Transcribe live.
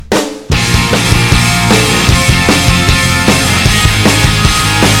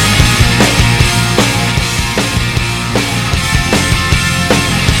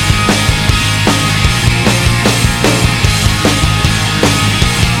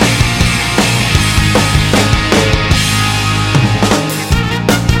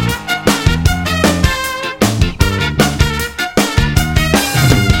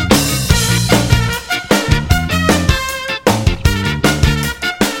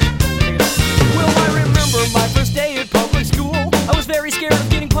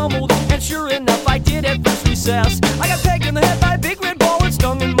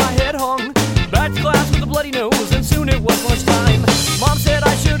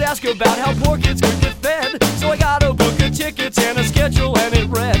ask about how poor kids could get fed. So I got a book of tickets and a schedule, and it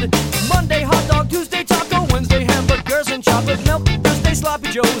read Monday hot dog, Tuesday taco, Wednesday hamburgers and chocolate milk, Thursday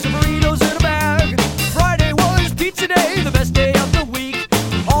sloppy joes and burritos in a bag. Friday was pizza day, the best day of the week.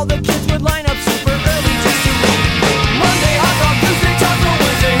 All the kids would line up super early just to eat. Monday hot dog, Tuesday taco,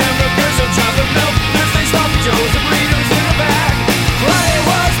 Wednesday hamburgers and chocolate milk, Thursday sloppy joes and burritos in a bag. Friday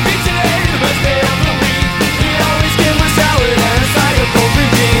was pizza day, the best day of the week. He always came with salad and a side of cold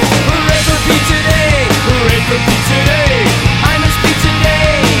beans. Hooray for pizza day! Hooray for pizza day! I miss pizza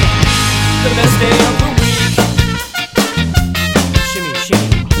day! The best day of the week. Shimmy, shimmy,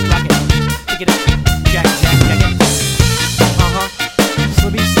 rock it, pick it up, jack, jack, jack it.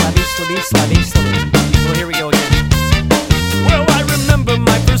 Slibby, slabby, slibby, slabby, slibby. Well, here we go again. Well, I remember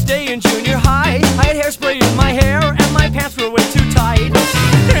my first day in junior high. I had hairspray in my hair and my pants were way too tight.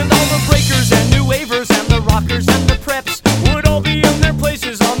 And all the breakers and new wavers and the rockers and the preps would all be in their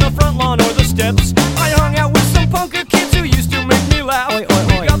places on the front lawn or the steps. I hung out with some punker kids who used to make me laugh. We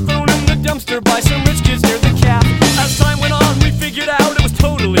got thrown in the dumpster by some rich kids near the cap. As time went on, we figured out it was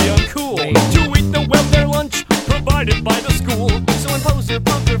totally uncool to eat the welfare lunch provided by the school. So in poser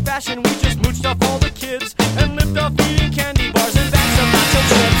punker fashion, we just mooched off all the kids and lived off eating candy bars and bags of nacho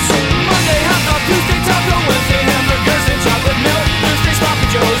chips. Monday hot dog, Tuesday taco, Wednesday hamburgers and chocolate milk, Thursday sloppy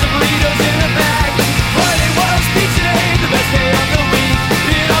joes and burritos in a bag. Friday was pizza day, the best day of the week.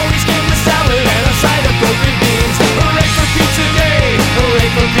 It always came with salad and a side of broken beans. Hooray for pizza day! Hooray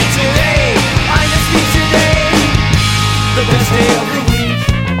for pizza day! I miss pizza day! The best day of the week.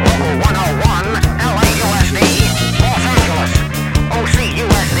 101 LAUSD, Los Angeles.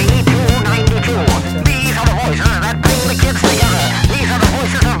 OCUSD 292. These are the voices that bring the kids together. These are the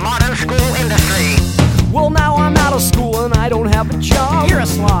voices of modern school industry. Well, now I'm out of school and I don't have a job. You're a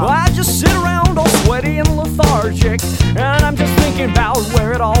slob. I just sit around all sweaty and lethargic, and I'm just thinking about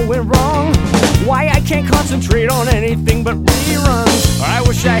where it all went wrong. Why I can't concentrate on anything but reruns. I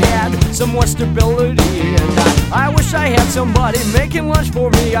wish I had some more stability, and I wish I had somebody making lunch for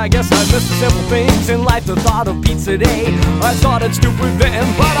me. I guess I miss the simple things in life, the thought of pizza day. I thought it stupid then,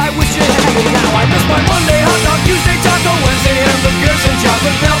 but I wish it had it now. I miss my Monday hot dog, Tuesday taco, Wednesday hamburgers and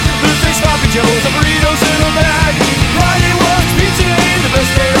chocolate milk, Thursday sloppy joes and burritos in a bag. Friday was pizza day, the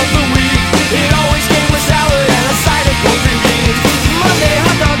best day of the week. It always came with salad and a side of golden beans. Monday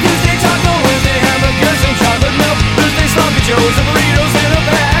hot dog, Tuesday taco, Wednesday hamburgers and chocolate milk, Thursday sloppy joes and burritos in a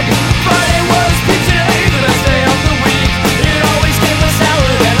bag. Friday was pizza day, the best day of the week. It always came with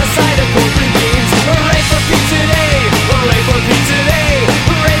salad and a side of golden beans. Hooray for pizza day! Hooray for pizza day!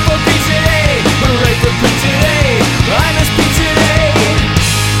 Hooray for pizza day! Hooray for pizza day! I miss pizza day!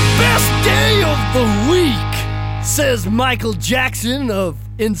 Best day of the week, says Michael Jackson of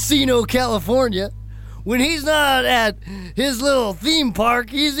Encino, California. When he's not at his little theme park,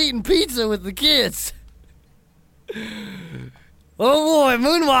 he's eating pizza with the kids. Oh boy,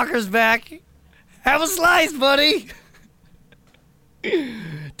 Moonwalker's back. Have a slice, buddy.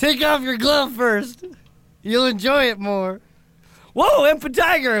 Take off your glove first. You'll enjoy it more. Whoa, Empa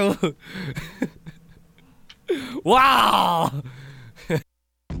Tiger. Wow.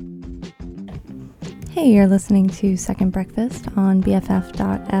 Hey, you're listening to Second Breakfast on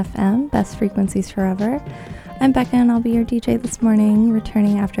BFF.FM, Best Frequencies Forever. I'm Becca and I'll be your DJ this morning,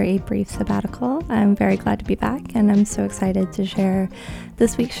 returning after a brief sabbatical. I'm very glad to be back and I'm so excited to share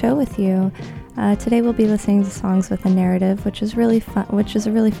this week's show with you. Today we'll be listening to songs with a narrative, which is a really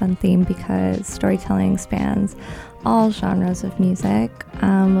fun theme because storytelling spans all genres of music.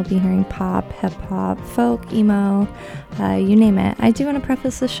 We'll be hearing pop, hip-hop, folk, emo, you name it. I do want to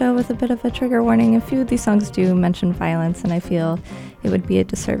preface the show with a bit of a trigger warning. A few of these songs do mention violence, and I feel it would be a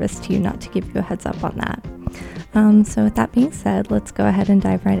disservice to you not to give you a heads up on that. So with that being said, let's go ahead and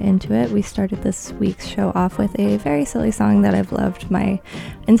dive right into it. We started this week's show off with a very silly song that I've loved my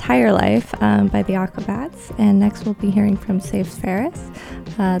entire life by the Aquabats, and next we'll be hearing from Saves Ferris.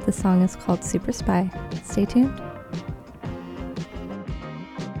 The song is called Super Spy. Stay tuned.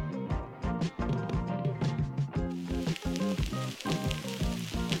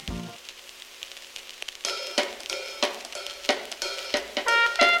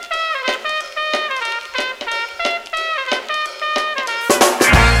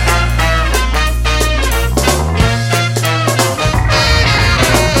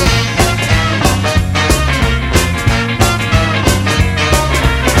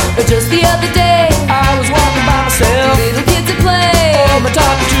 Just the other day, I was walking by myself. Little kids at play, oh, I'm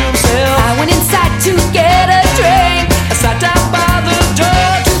talking to myself. I went inside to get a drink. I sat down by the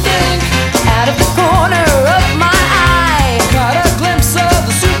door to think. Out of the corner of my eye, caught a glimpse of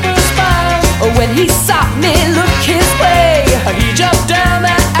the super spy. When he saw me look his way, he jumped down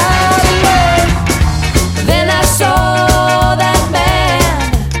the alley.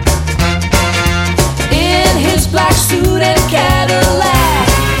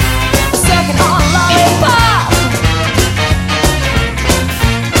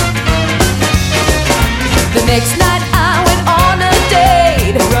 Next night I went on a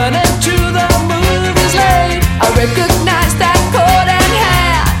date, running to the movies late. I recognized that coat and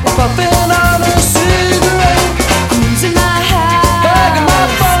hat, puffing on a cigarette. I'm losing my house, bagging my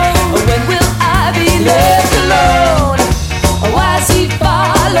phone. When will I be left alone? Why is he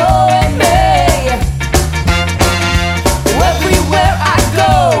following me? Everywhere I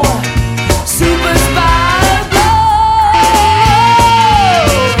go, super spy blow.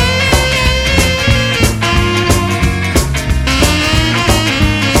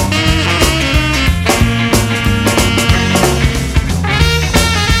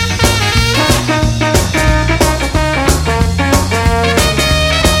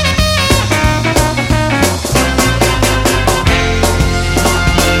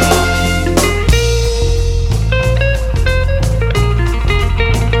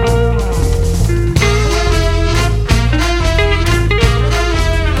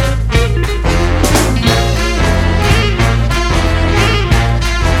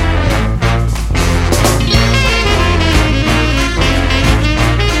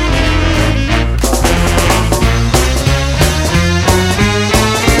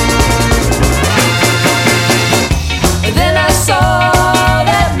 Then I saw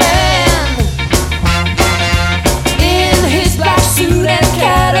that man in his black suit and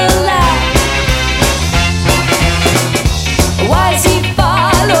Cadillac. Why is he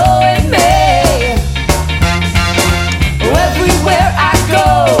following me? Everywhere I go,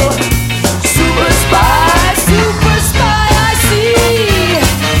 super spy, I see.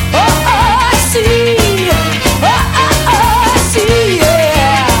 Oh, I see. Oh, I see, yeah.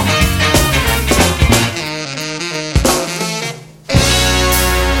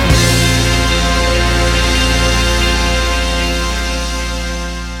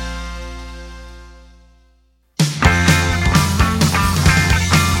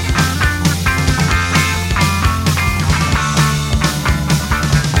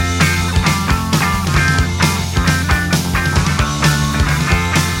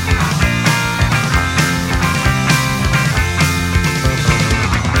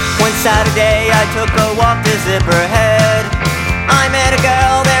 One Saturday I took a walk to Zipperhead. I met a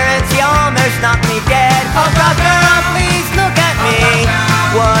girl there and she almost knocked me dead. Punk rock girl, please look at me.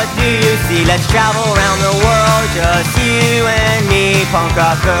 What do you see? Let's travel around the world, just you and me, punk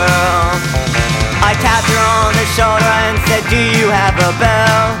rock girl. I tapped her on the shoulder and said, do you have a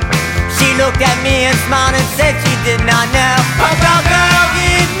bell? She looked at me and smiled and said she did not know. Punk rock girl,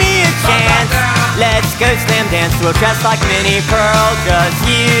 give me a chance. Let's go slam dance to a dress like Minnie Pearl, just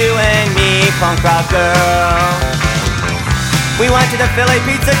you and me, punk rock girl. We went to the Philly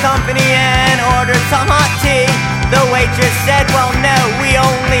Pizza Company and ordered some hot tea. The waitress said, well no, we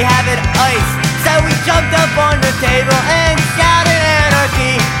only have it iced. So we jumped up on the table and shouted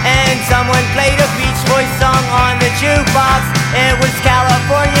anarchy. And someone played a Beach Boys song on the jukebox. It was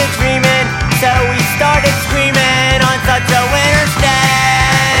California Dreamin', so we started screaming on such a winter's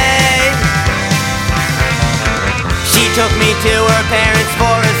day. She took me to her parents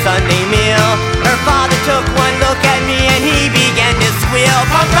for a Sunday meal. Her father took one look at me and he began to squeal.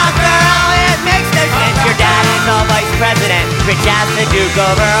 Punk rock girl, it makes no sense. Your dad is a vice president, rich as the Duke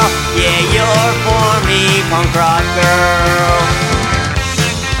of Earl. Yeah, you're for me, punk rock girl.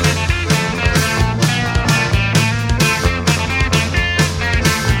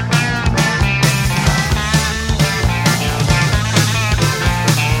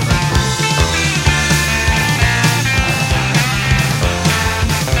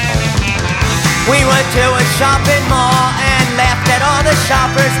 We went to a shopping mall and laughed at all the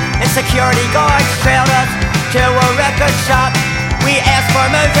shoppers, and security guards trailed us to a record shop. We asked for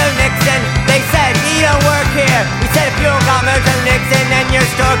Mojo Nixon, they said he don't work here. We said if you don't got Mojo Nixon, then your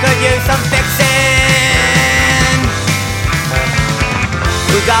store could use some fixing.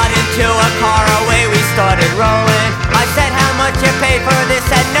 We got into a car, away we started rolling. I said how much you paid for this,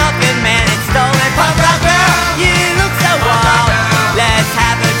 said nothing, man, it's stolen. Punk rock girl, you look so wild. Let's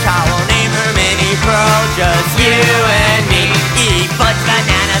have a child, we'll name her Minnie Pearl. Just you and me, eat fudge,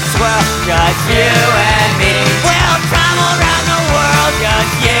 banana, swirl. Just you and me, we'll travel around the world.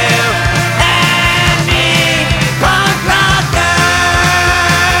 Just you and me, punk rock girl.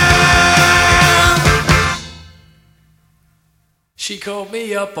 She called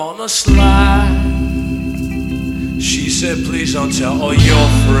me up on the slide. She said, please don't tell all your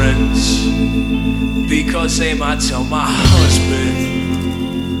friends, because they might tell my husband,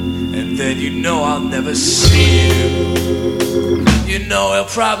 and then you know I'll never see you. You know he'll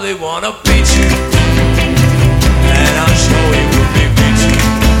probably wanna beat you, and I'm sure he will be beat you.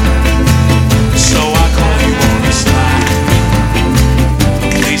 So I call you on the slide.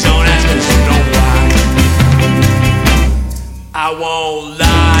 Please don't ask us, you know why.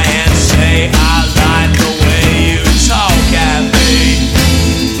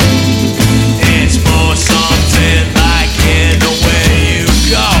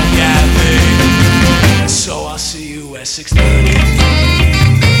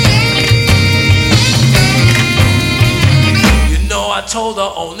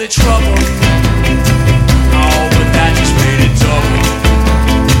 only trouble. Oh, but that just made it double.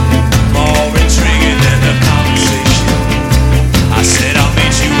 More intriguing than the conversation. I said I'll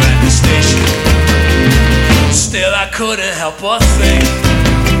meet you at the station. Still I couldn't help but think,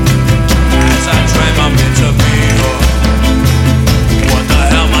 as I drank my bitter beer, what the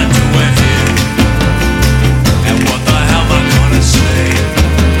hell am I doing here? And what the hell am I gonna say?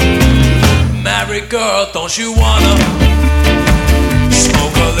 Married girl, don't you wanna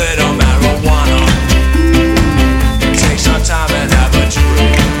smoke a little marijuana? Take some time and have a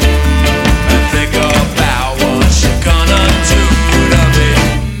drink, and think about what you're gonna do to me.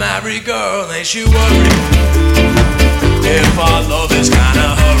 Married girl, ain't you worried if our love is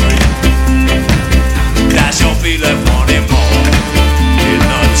kinda hurried? That you'll be left wanting more in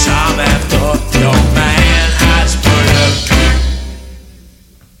the time after your man has murdered you.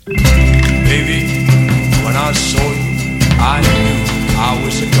 Baby, when I saw you, I knew I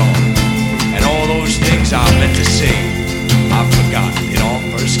was a god. And all those things I meant to say, I forgot in our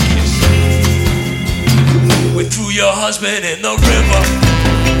first kiss. We threw your husband in the river,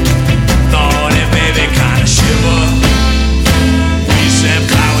 thought it made me kinda shiver. We sent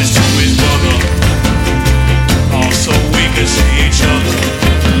flowers to his brother, also we could see each other.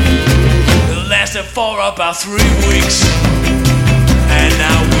 It lasted for about 3 weeks, and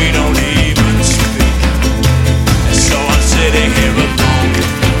now we don't even speak. And so I'm sitting here alone,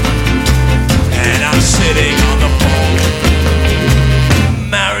 and I'm sitting on the phone.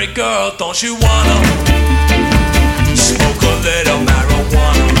 Married girl, don't you wanna smoke a little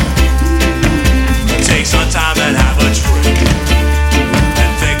marijuana? Take some time and have a drink,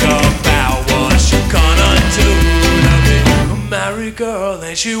 and think about what you're gonna do to me. Married girl,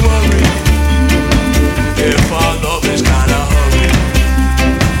 ain't you worried if our love is kinda hurried?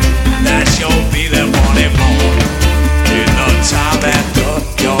 That you'll be there wanting more in the time after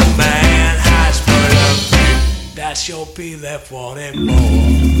your man has murdered me. That you'll be left wanting more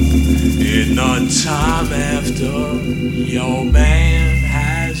in the time after your man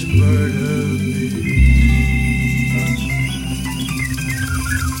has murdered me.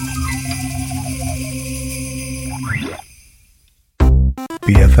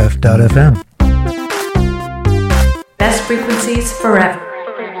 BFF.FM. Best frequencies forever.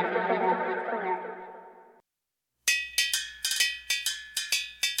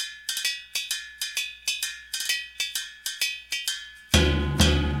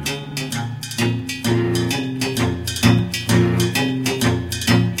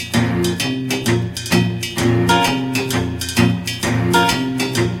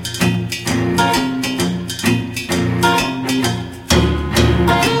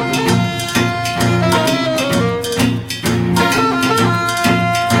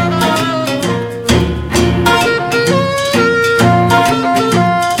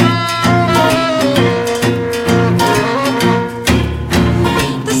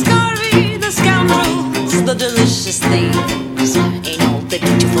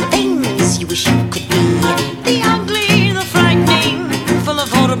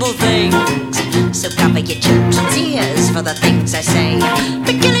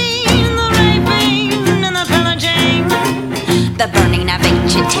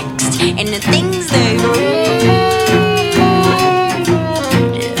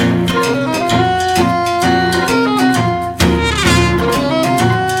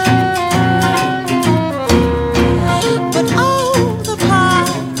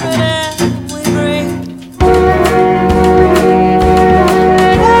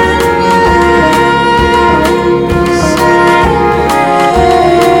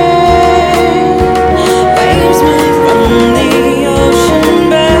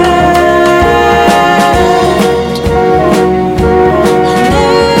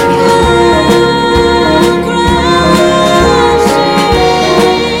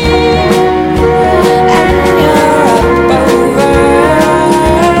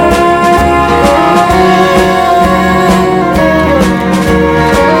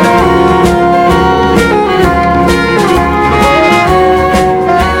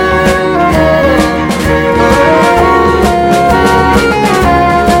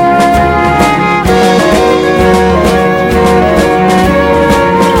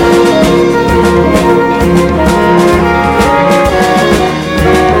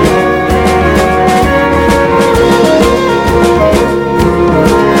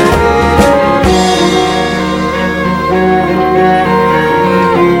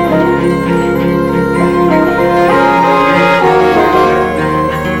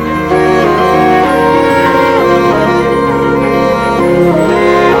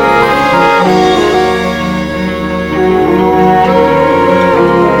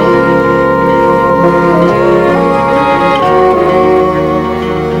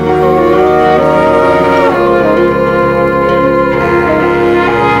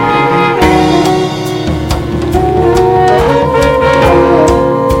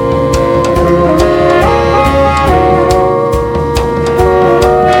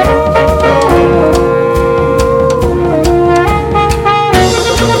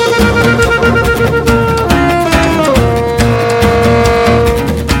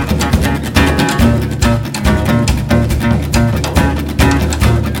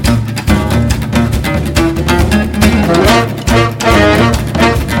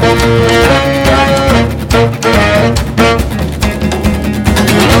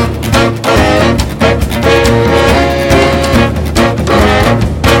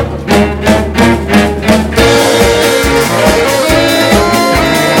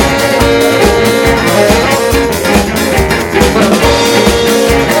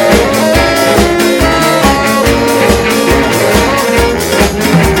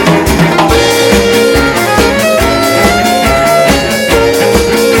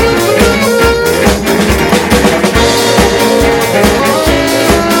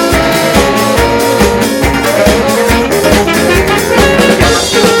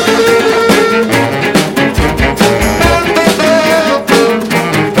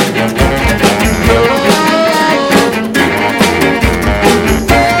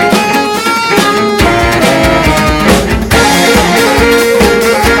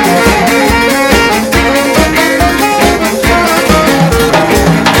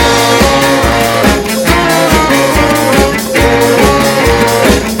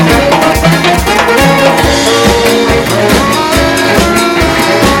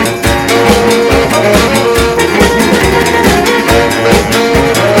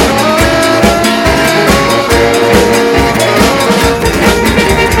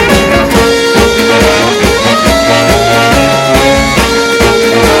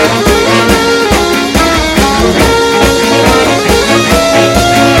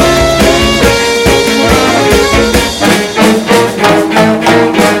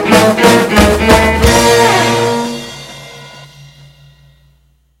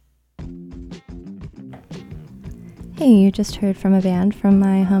 Hey, you just heard from a band from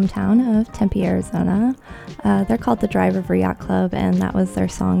my hometown of Tempe, Arizona. They're called the Dry River Yacht Club, and that was their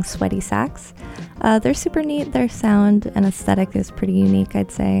song Sweaty Sax. They're super neat. Their sound and aesthetic is pretty unique,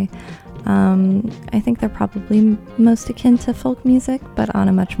 I'd say. I think they're probably most akin to folk music, but on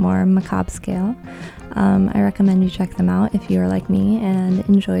a much more macabre scale. I recommend you check them out if you are like me and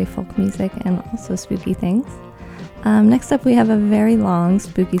enjoy folk music and also spooky things. Next up, we have a very long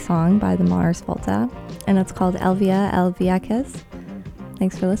spooky song by the Mars Volta, and it's called Elvia El Viajes.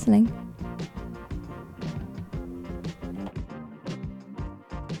 Thanks for listening.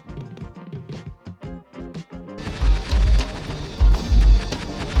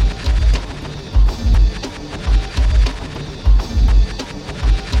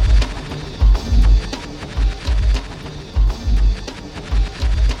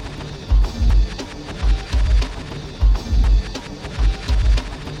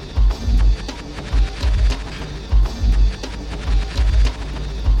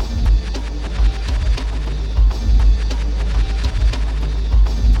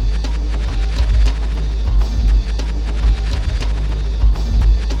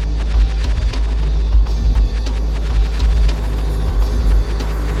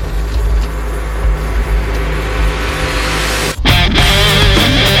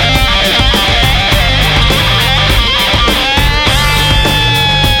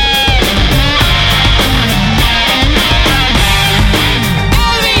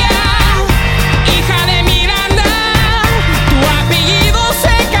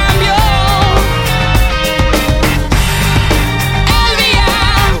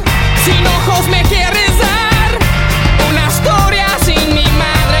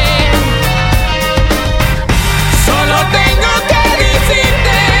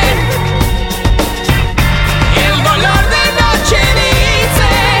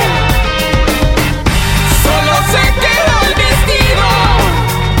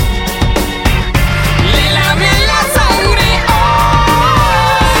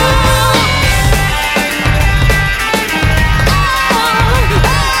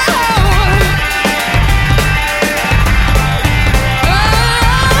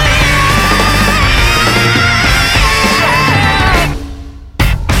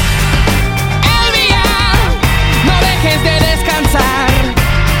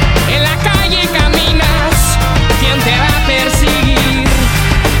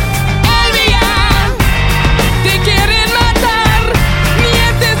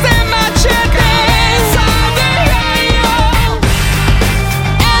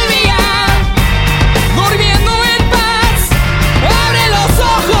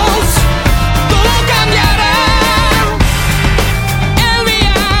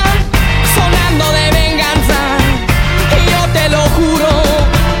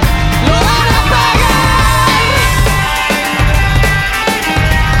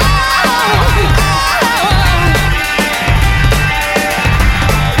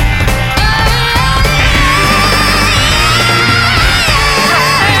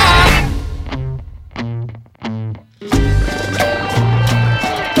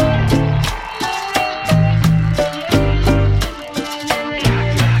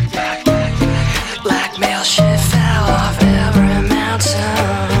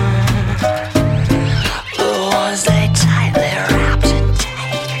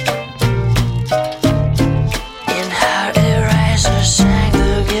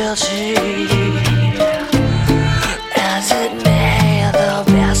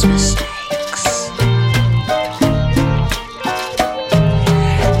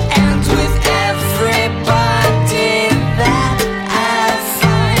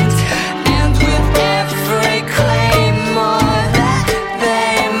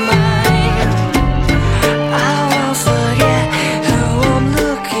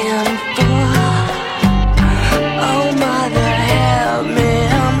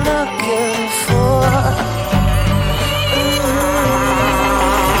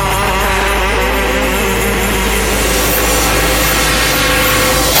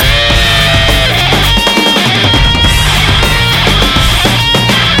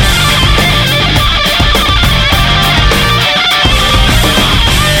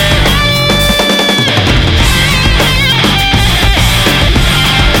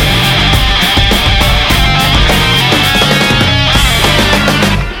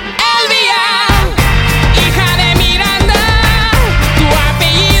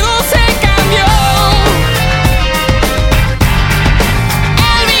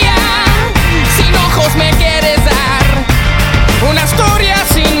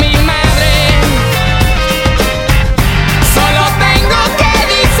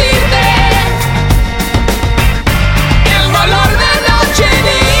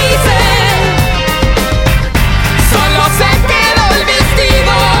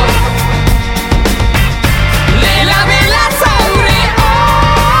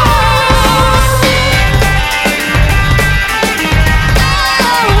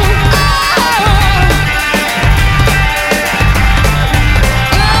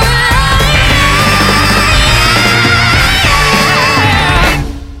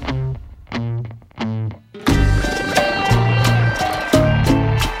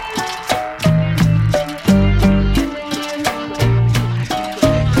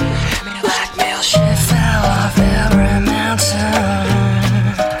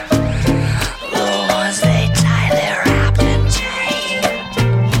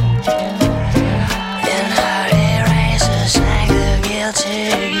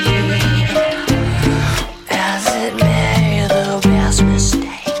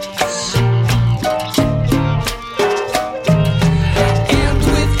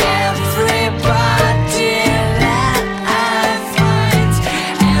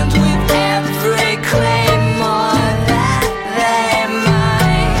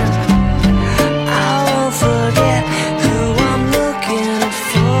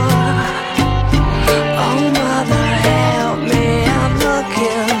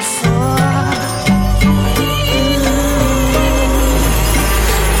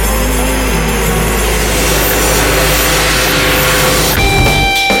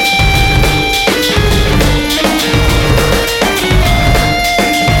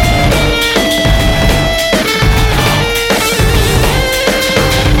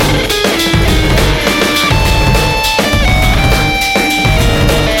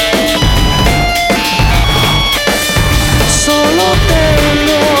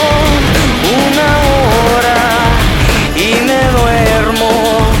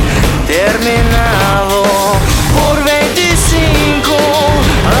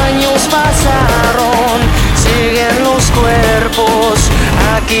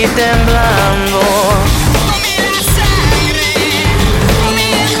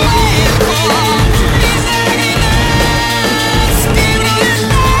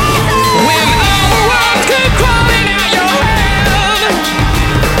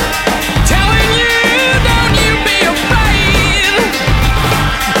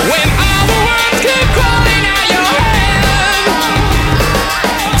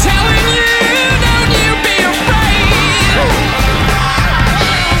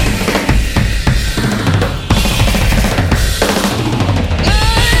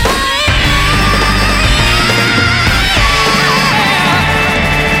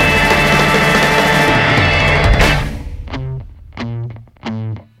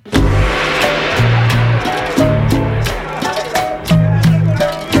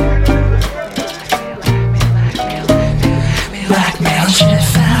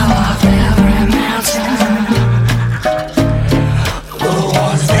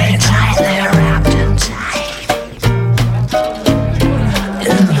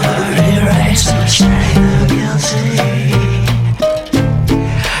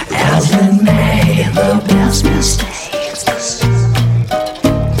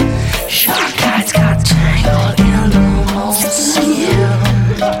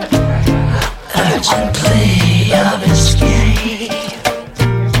 urgent plea of escape.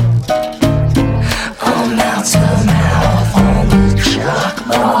 Oh, mouth to mouth on the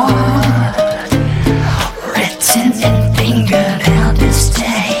chalkboard, written and fingered out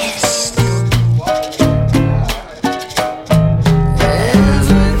distaste.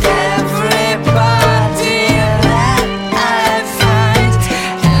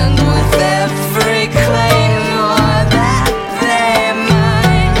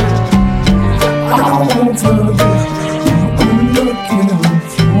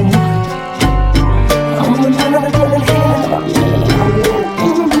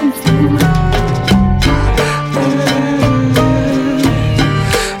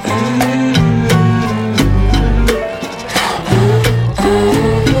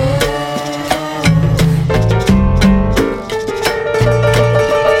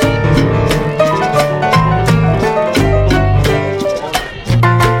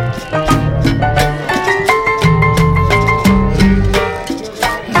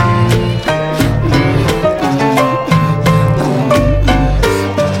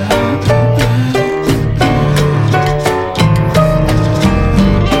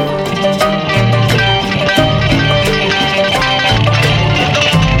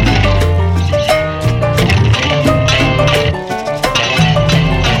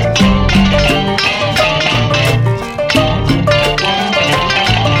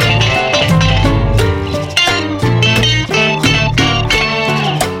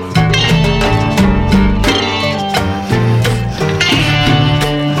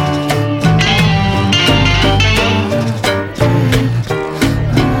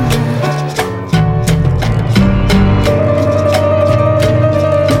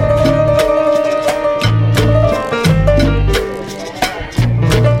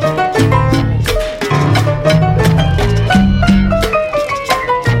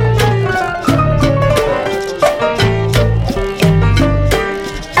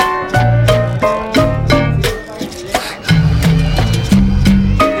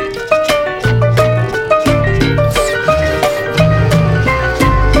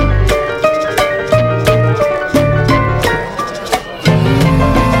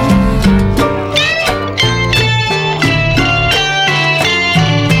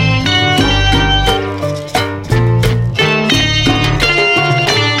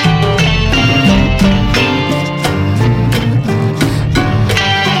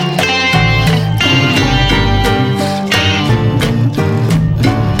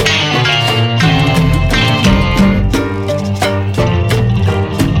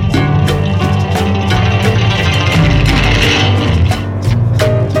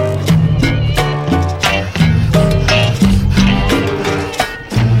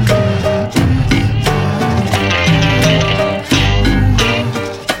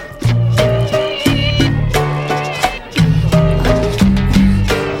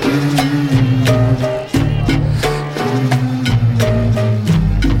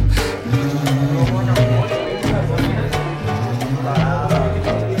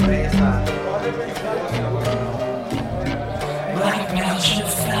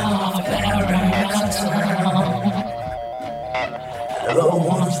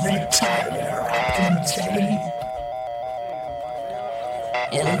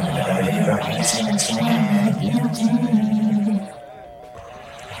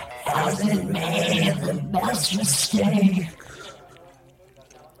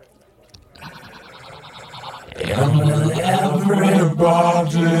 And with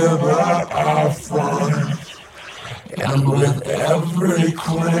everybody that I find, and with every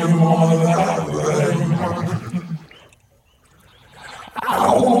claim or that they mine,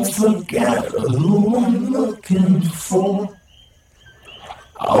 I want to be I'm looking for.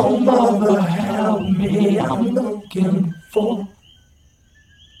 I'm not gonna have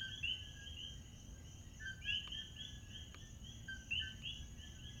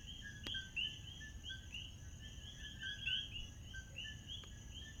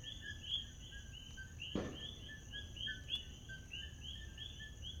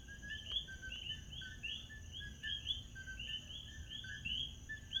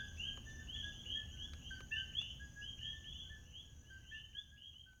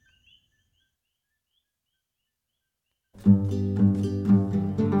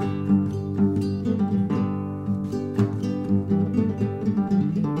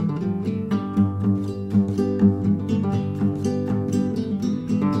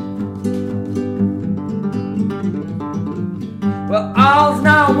Well, all's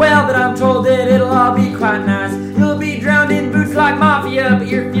not well, but I'm told that it'll all be quite nice. You'll be drowned in boots like mafia, but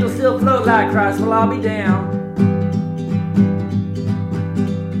your feet'll still float like Christ. Well, I'll be down.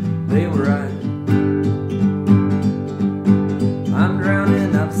 They were right.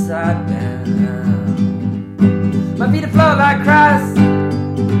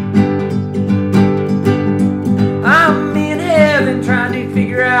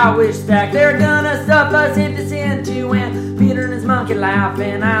 figure out which stack they're gonna stuff us if it's into. And Peter and his monkey laugh,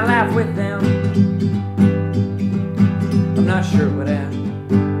 and I laugh with them. I'm not sure what happened.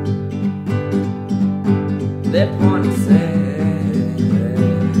 That one said,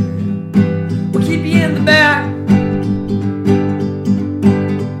 we'll keep you in the back,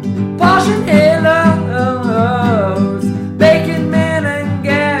 polishing halos, bacon, man, and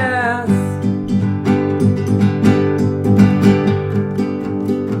gas.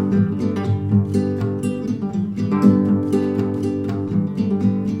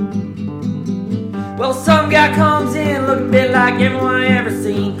 Well, some guy comes in looking a bit like everyone I ever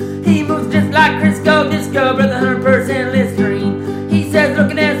seen. He moves just like Crisco Disco, brother 100% Listerine. He says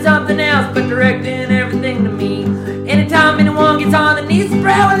looking at something else, but directing everything to me. Anytime anyone gets on the knees, spray,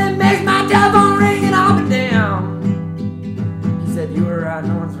 well, it makes my telephone ring and up and down. He said, you were right,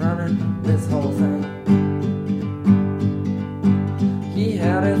 no one's running this whole thing. He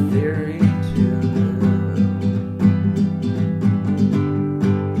had a theory too.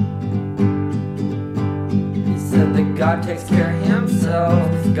 He said that God takes care of himself.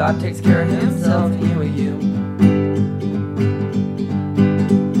 God takes care of himself, and you and you.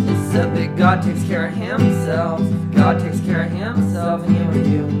 He said that God takes care of himself. God takes care of himself, and you and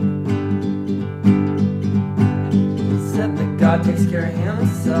you. He said that God takes care of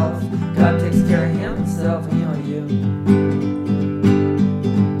himself. God takes care of himself, and you and you.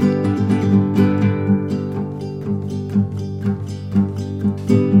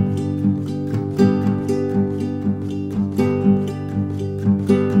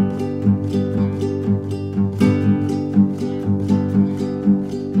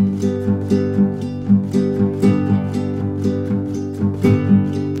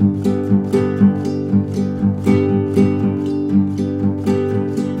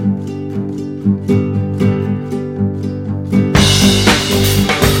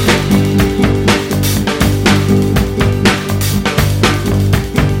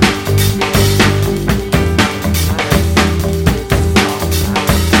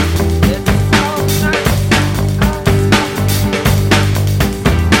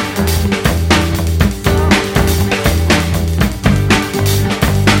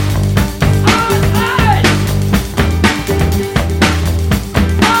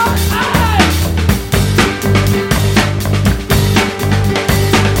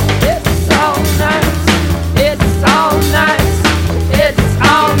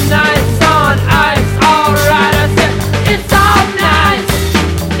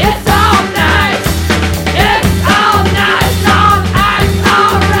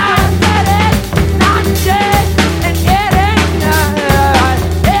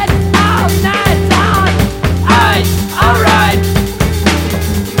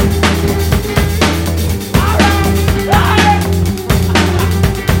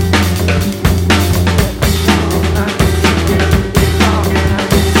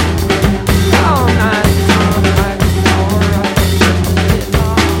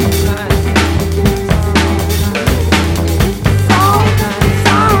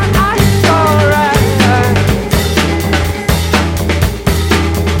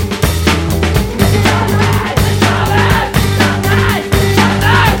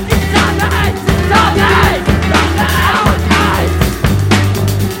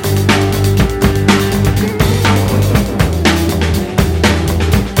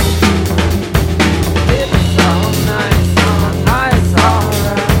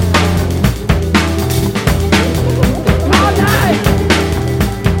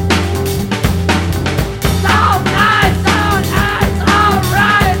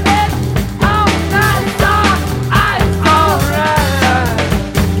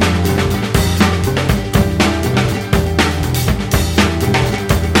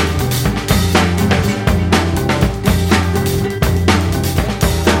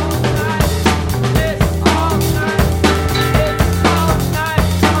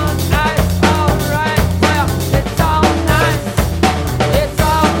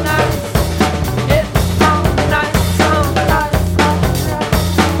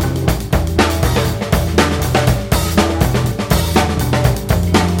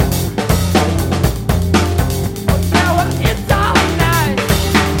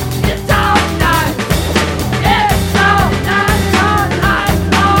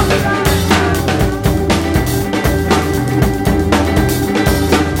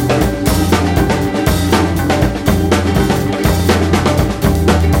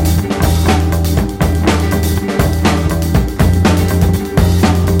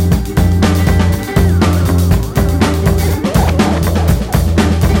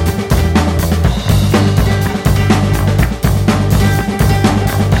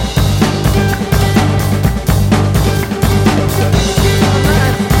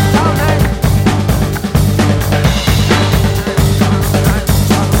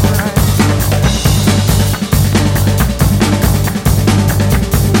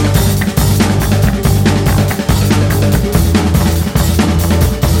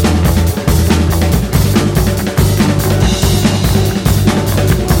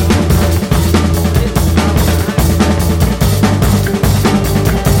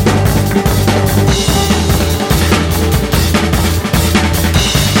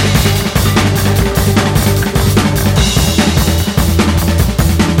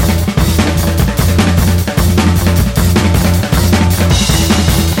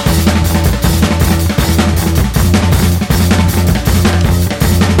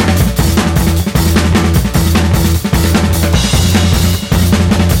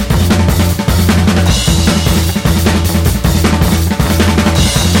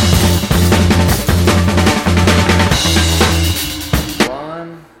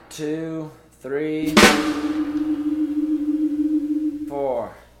 3,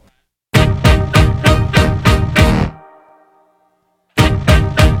 4.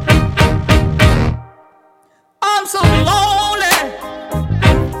 I'm so lonely.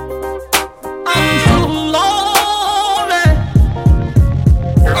 I'm so lonely.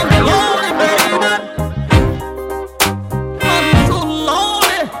 I'm lonely, baby. I'm so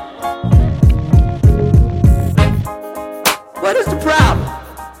lonely. What is the problem?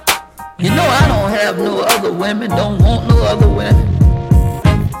 You know I don't have no other women, don't want no other women.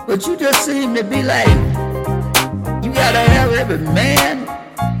 But you just seem to be like, you gotta have every man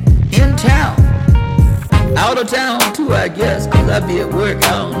in town. Out of town too, I guess, cause I be at work, I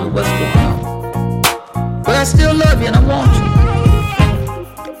don't know what's going on. But I still love you and I want you.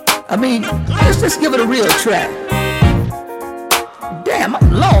 I mean, let's just give it a real try. Damn,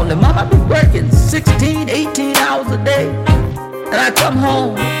 I'm lonely, mom. I be working 16, 18 hours a day. And I come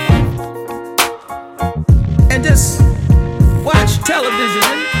home and just watch television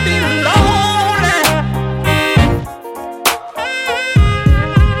and be lonely.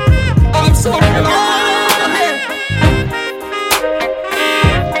 I'm so lonely.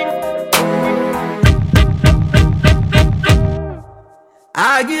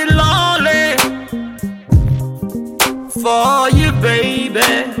 I get lonely for you, baby.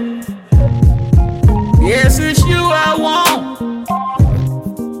 Yes, it's you I want,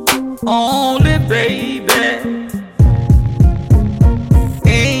 only, baby.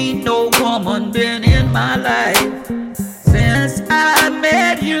 Ain't no woman been in my life since I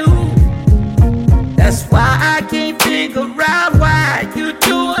met you. That's why I can't figure out why you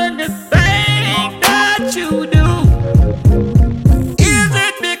doing the thing that you do.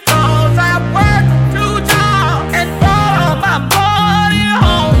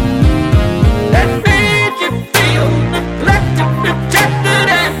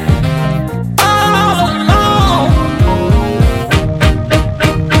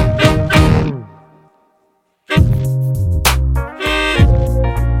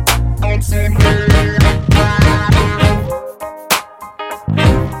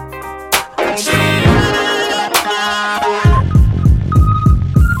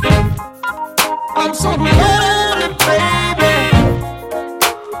 I'm so lonely, baby.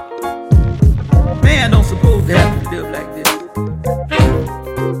 Man don't supposed to have to live like this.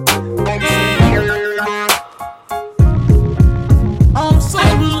 I'm so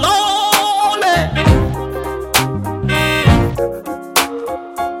lonely.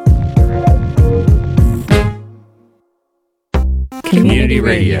 Community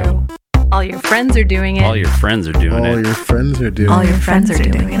radio. All your friends are doing it. All your friends are doing it. All your friends are doing All your it. friends are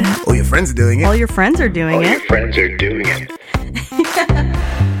doing it. All your friends are doing it. All your friends are doing it. Friends are doing it.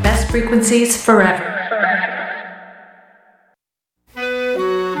 Best frequencies forever.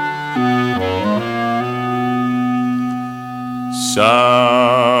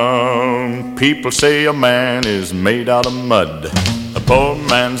 Some people say a man is made out of mud. A poor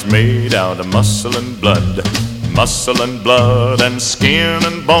man's made out of muscle and blood. Muscle and blood and skin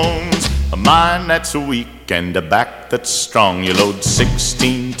and bones. A mind that's weak and a back that's strong. You load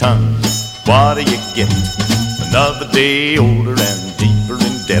 16 tons, what do you get? Another day older and deeper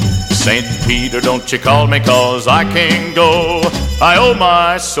in debt. St. Peter, don't you call me, cause I can't go. I owe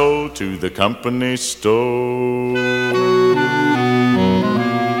my soul to the company store.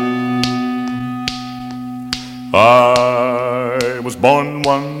 I was born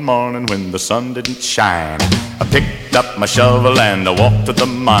one morning when the sun didn't shine. I picked up my shovel and I walked to the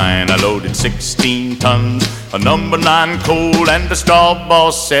mine. I loaded 16 tons of number 9 coal, and the straw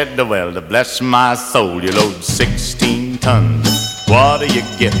boss said, well, to bless my soul, you load 16 tons, what do you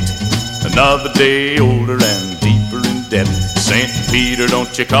get? Another day older and deeper in debt. St. Peter,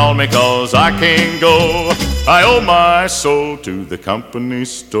 don't you call me, cause I can't go. I owe my soul to the company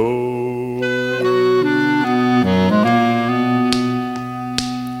store.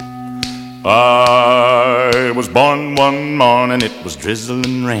 I was born one morning, it was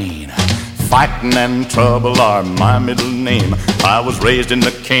drizzling rain. Fighting and trouble are my middle name. I was raised in the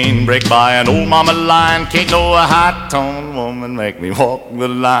canebrake by an old mama lion. Can't no high-toned woman make me walk the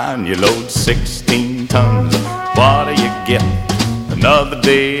line. You load 16 tons, what do you get? Another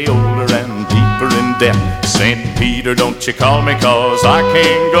day older and deeper in debt. St. Peter, don't you call me, cause I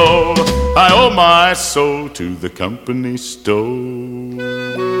can't go. I owe my soul to the company store.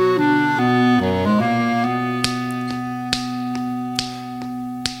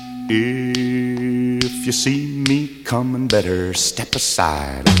 If you see me coming, better step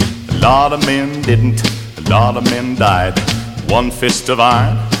aside. A lot of men didn't, a lot of men died. One fist of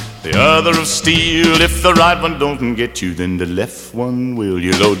iron, the other of steel. If the right one don't get you, then the left one will.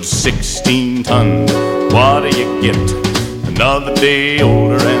 You load 16 ton, what do you get? Another day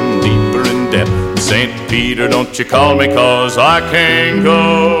older and deeper in debt. St. Peter, don't you call me, 'cause I can't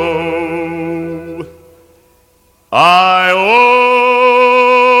go. I owe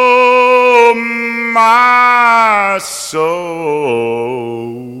my soul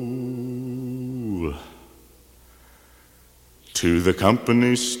to the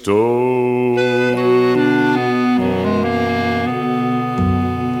company store.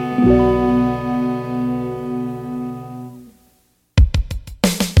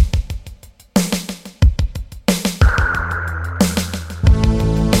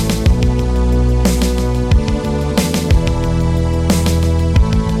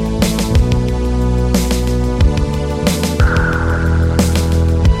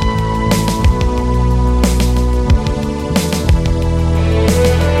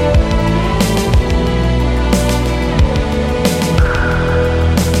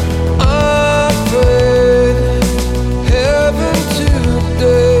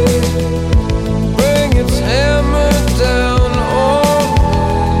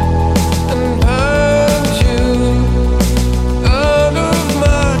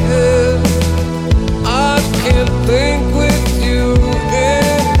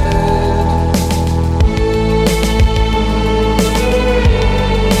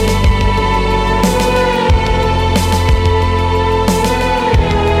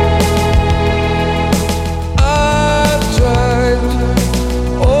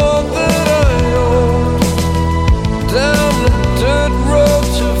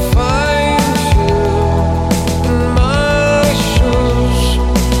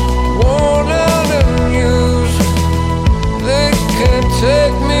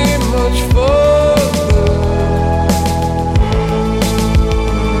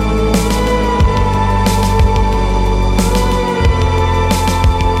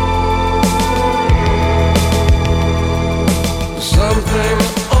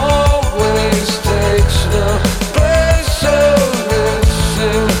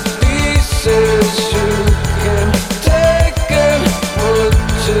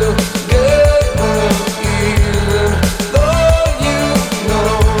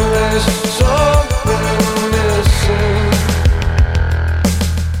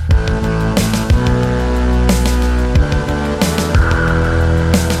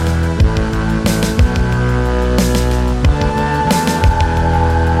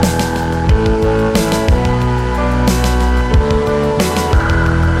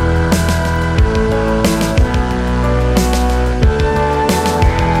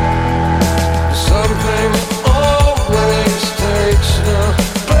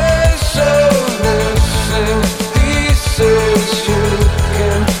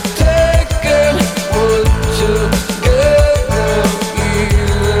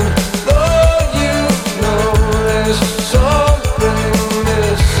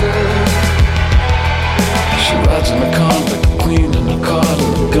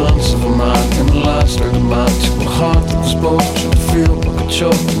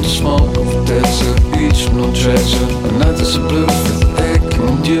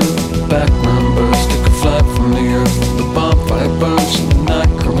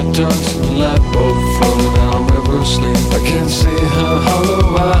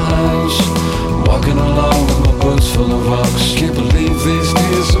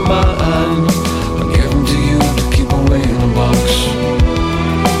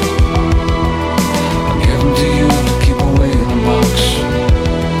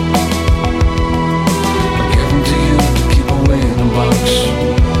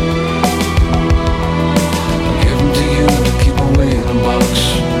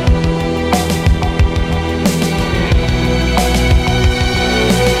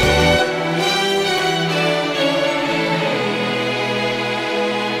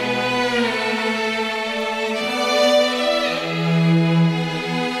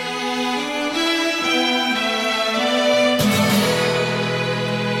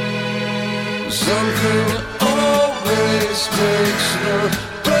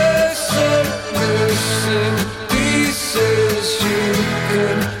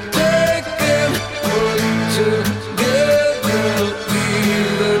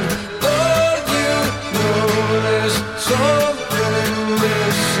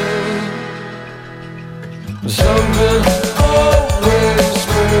 Something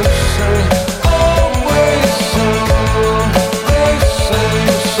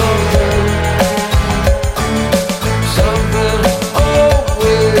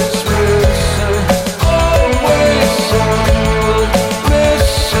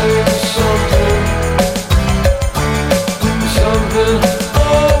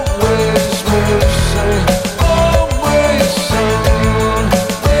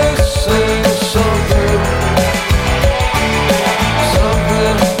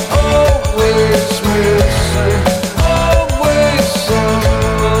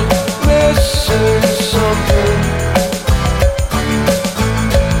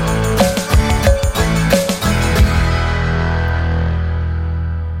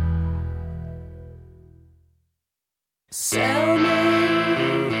Sell me,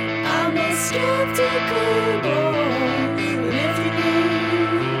 I'm a skeptical boy. And if you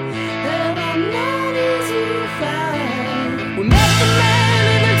knew that I'm not easy to find. We met the man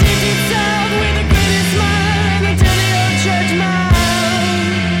in the deep south with the gritty smile and the dirty old church mouth.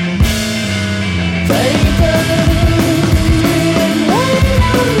 Paper, and waiting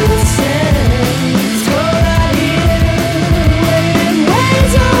on the sands. Cold out here, waiting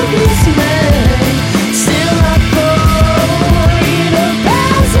waves on this man. Still I in a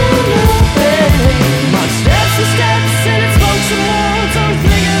thousand of things. My steps and steps and it smokes and walls. I'm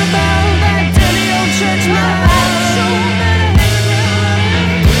thinking about that dirty old church mouth.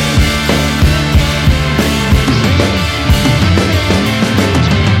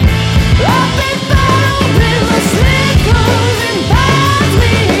 I've been battled with my slickers and binds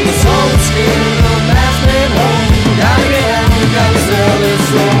me. Soul skin, no mask made home. Gotta get out, we gotta sell this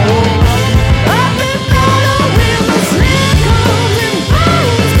soul. I've been battled with my slickers and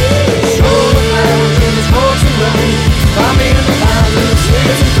binds me. Shoulder clouds in the sports and road. Find me in the pounds of the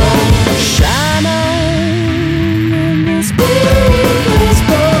sweets and cold. Shine on in this beautiful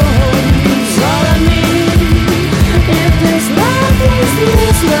bones. All I need, if this life is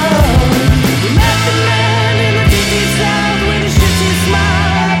this love. We met the man in the deep south with a shitty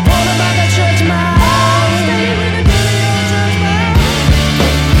smile. I told him about the church mouth. Stay with the dirty old church mouth.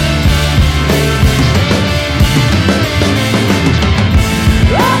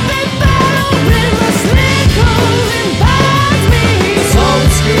 I've been battled with my slickers and binds me. Soul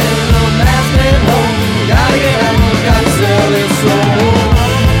skin, no mask made home. Gotta get out, gotta sell this soul.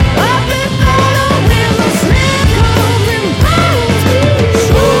 I've been battled with my slickers and binds me.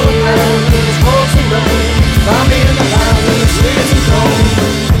 Shoulder clouds in the sports and road. Find me in the pounds of the sweets and cold.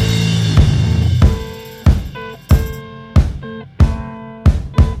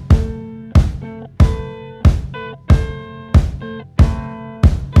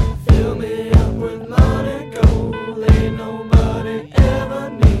 Fill me up with money, gold. Ain't nobody ever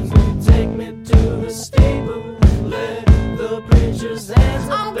needs me. Take me to the stable. Let the preacher's hands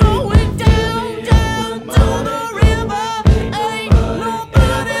I'm going down, down to the river. Ain't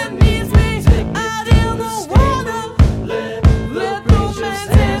nobody needs me. Out in the water. Let the man's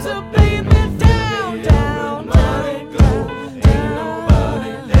hands up, baby. Down, down, down, down. Ain't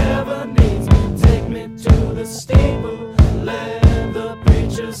nobody ever needs me. Take me to the stable. Let the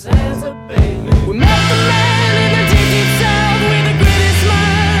preacher's hands up, baby. We met the man in the deep south with a gritty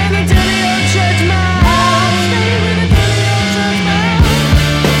smile and the dirty old church mouth. Stay with the dirty old church mouth.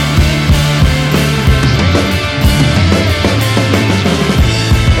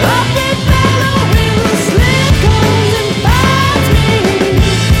 I've been battled with my slickers and binds me.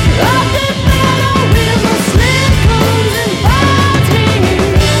 I've been battled with my slickers and binds me.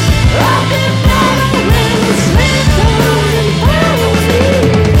 I've been battled with my slickers and binds me.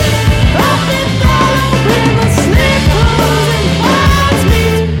 I've been battled with my slickers and binds me.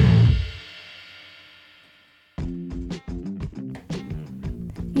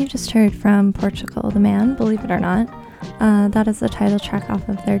 You just heard from Portugal the Man, believe it or not. That is the title track off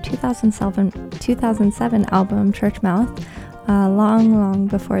of their 2007 album Church Mouth, long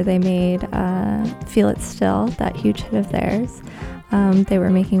before they made Feel It Still, that huge hit of theirs. They were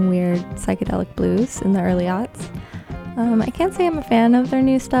making weird psychedelic blues in the early aughts. I can't say I'm a fan of their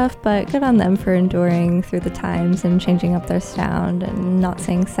new stuff, but good on them for enduring through the times and changing up their sound and not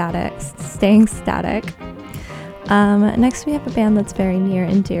staying static. Next we have a band that's very near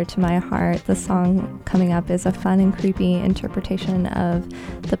and dear to my heart. The song coming up is a fun and creepy interpretation of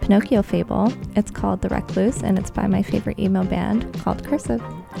the Pinocchio fable. It's called The Recluse, and it's by my favorite emo band called Cursive.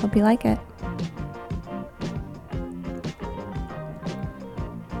 Hope you like it.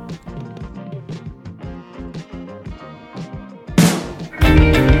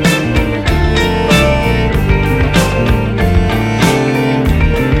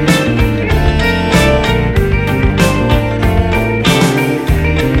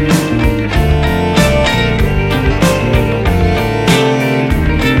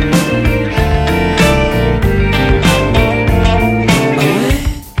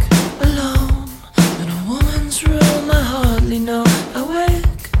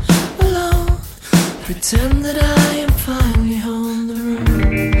 Pretend that I am finally home. The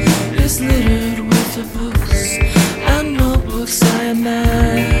room is littered with the books and notebooks. I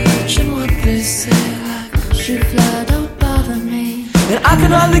imagine what they say, like, should fly, don't bother me. And I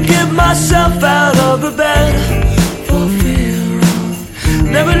can hardly get myself out of the bed for fear of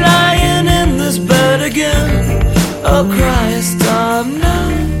never lying in this bed again. Oh Christ, I'm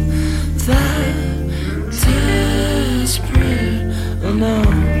not that desperate. Oh no,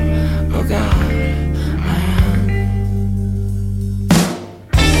 oh God, I am.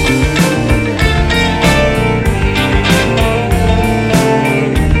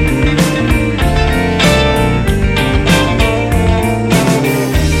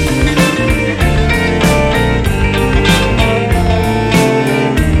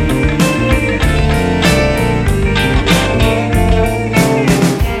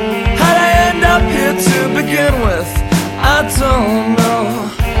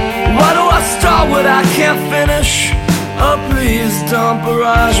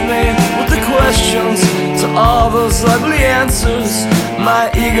 barrage me with the questions to all those ugly answers. My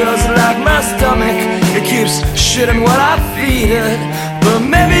ego's like my stomach, it keeps shitting what I feed it. But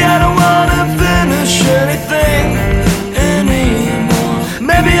maybe I don't wanna finish anything anymore.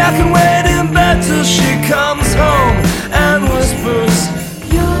 Maybe I can wait in bed till she comes home and whispers,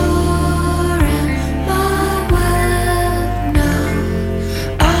 "You're in my world now."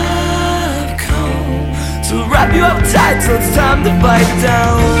 I've come to wrap you up tight till it's time to bite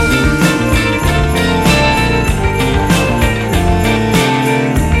down.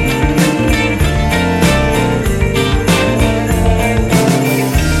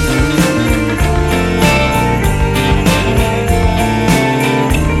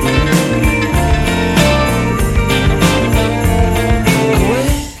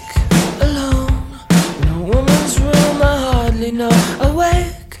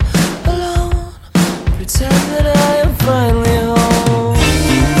 Awake alone, pretend that I am finally home.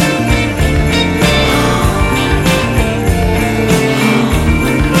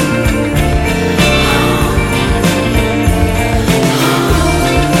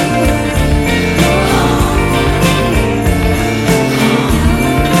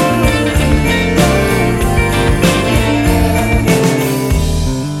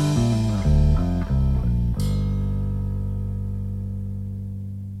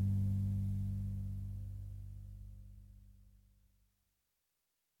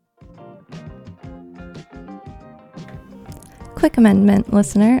 Quick amendment,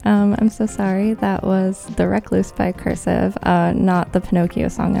 listener. I'm so sorry. That was The Recluse by Cursive, not the Pinocchio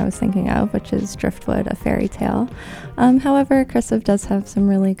song I was thinking of, which is Driftwood, A Fairy Tale. However, Cursive does have some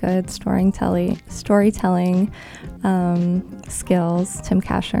really good storytelling skills, Tim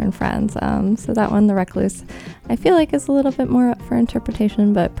Kasher and Friends. So that one, The Recluse, I feel like is a little bit more up for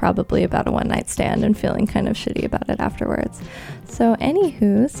interpretation, but probably about a one-night stand and feeling kind of shitty about it afterwards. So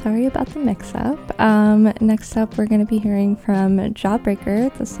anywho, sorry about the mix-up. Next up, we're going to be hearing from Jawbreaker.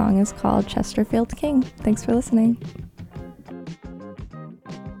 The song is called Chesterfield King. Thanks for listening.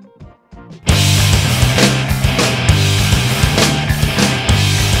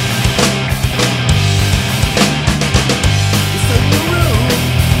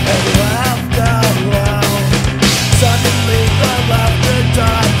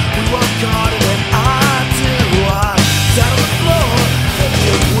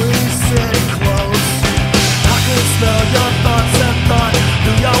 Smell your thoughts and thought,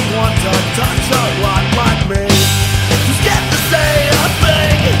 do you want to touch a lot like me?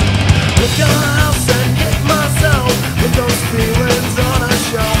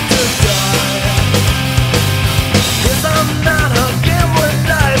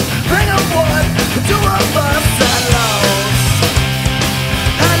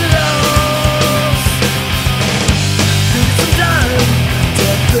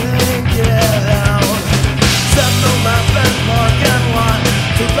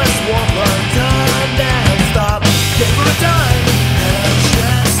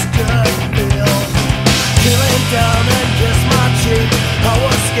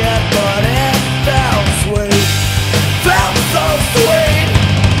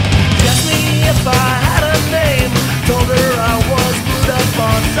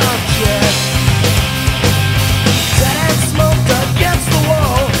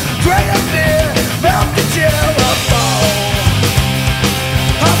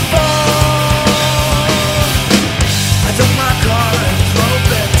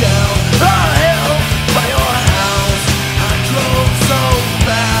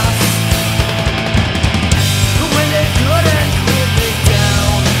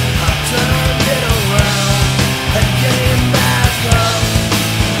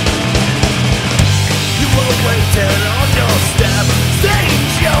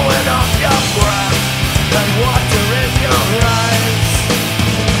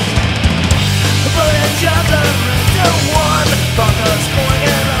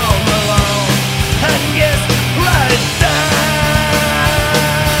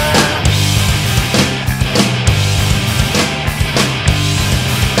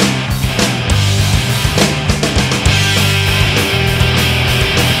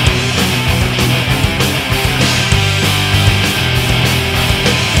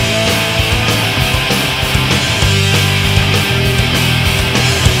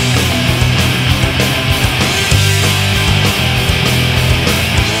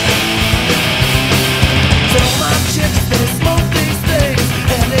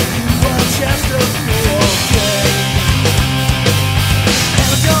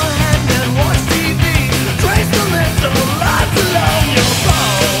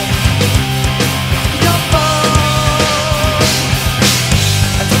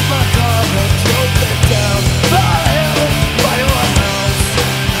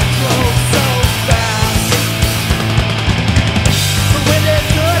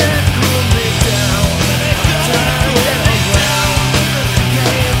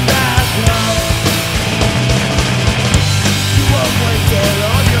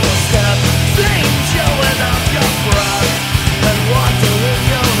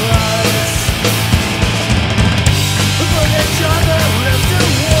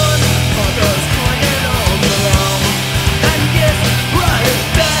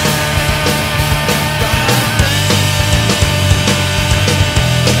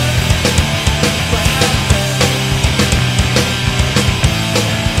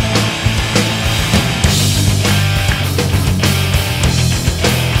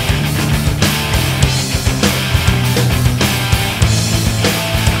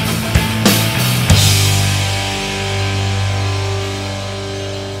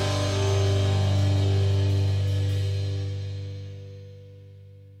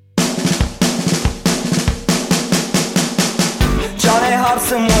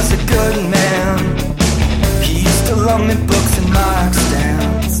 Adam was a good man. He used to loan me books and mark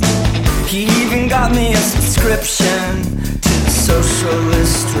stamps. He even got me a subscription to the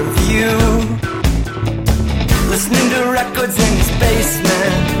Socialist Review. Listening to records in his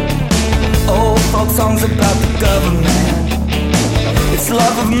basement, old folk songs about the government. It's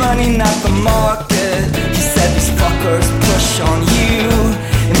love of money, not the market. He said these fuckers push on you,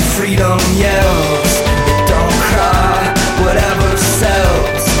 and freedom yells. It don't cry, whatever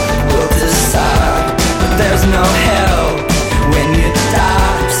sells will decide. But there's no hell when you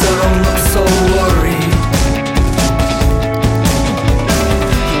die, so don't look so worried.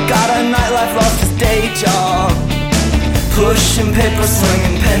 He got a nightlife, lost his day job, pushing paper,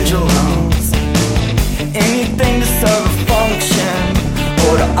 swinging pendulums. Anything to serve a function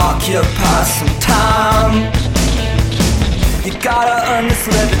or to occupy some time. You gotta earn this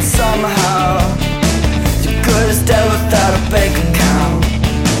living somehow. You're good as dead without a bank account.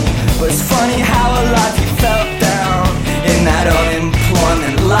 But it's funny how alive you felt down in that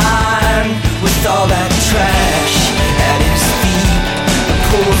unemployment line, with all that trash at his feet, the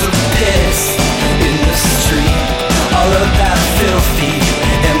pools of piss in the street, all of that filthy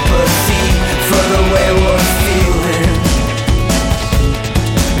empathy for the way we're feeling.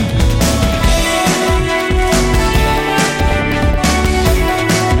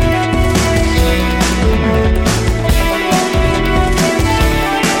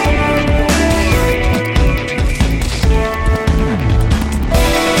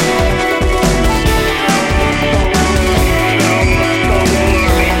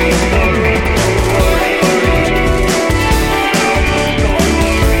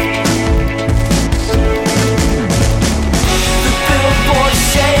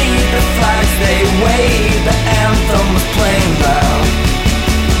 The anthem was playing loud.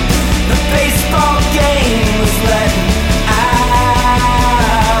 The baseball game was letting out.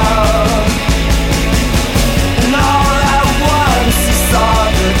 And all at once he saw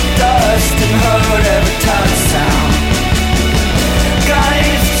the dust and heard every touch sound. Got in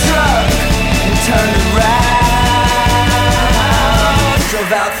his truck and turned around.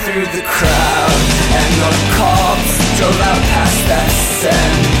 Drove out through the crowd, and the cops drove out past that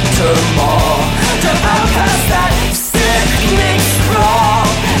center mall. Drove out past that sickening sprawl,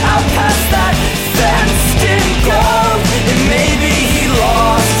 out past that fenced-in goal. And maybe he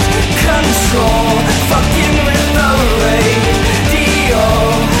lost control, fucking with the radio.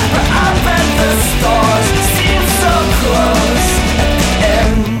 But I bet the stars seem so close at the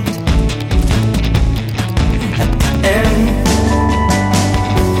end. At the end.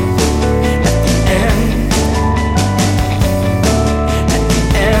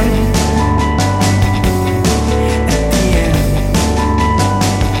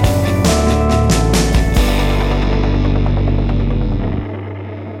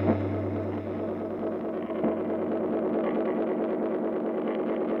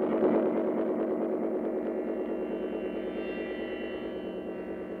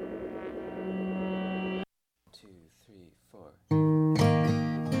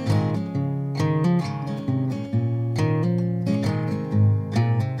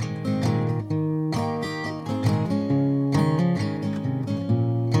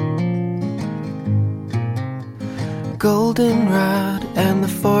 Goldenrod and the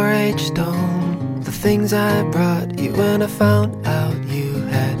 4-H stone, the things I brought you when I found out you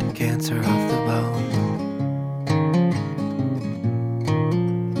had cancer of the bone.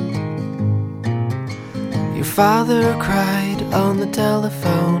 Your father cried on the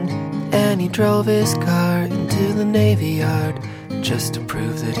telephone, and he drove his car into the Navy Yard just to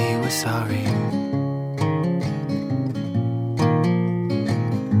prove that he was sorry.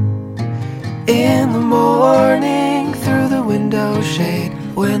 In the morning, through the window shade,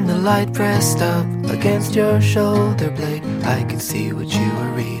 when the light pressed up against your shoulder blade, I could see what you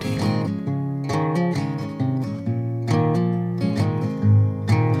were reading.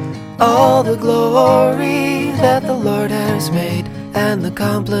 All the glory that the Lord has made, and the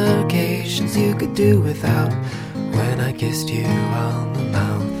complications you could do without, when I kissed you on the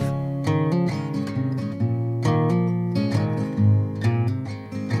mouth.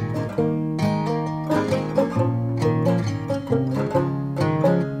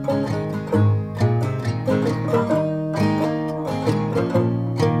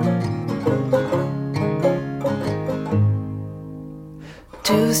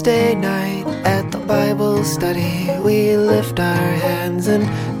 Tuesday night at the Bible study, we lift our hands and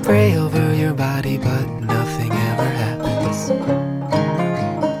pray over your body, but nothing ever happens.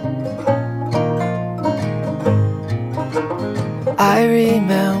 I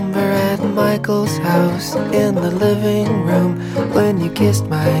remember at Michael's house in the living room, when you kissed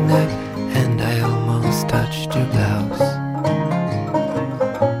my neck, and I almost touched your blouse.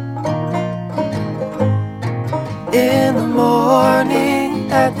 In the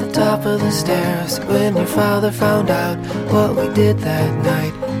morning, at the top of the stairs, when your father found out what we did that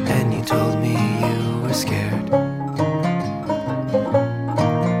night, and you told me you were scared.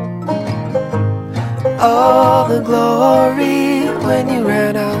 All the glory when you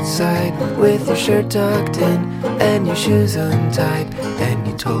ran outside with your shirt tucked in and your shoes untied, and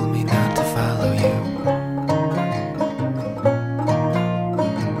you told me not to follow you.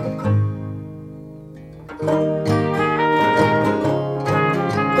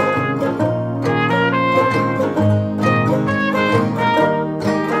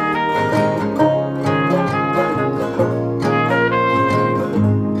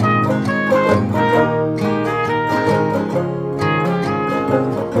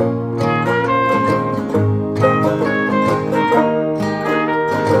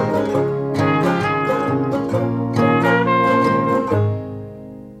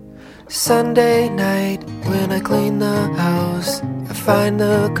 Sunday night, when I clean the house, I find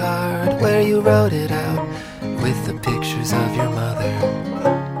the card where you wrote it out with the pictures of your mother.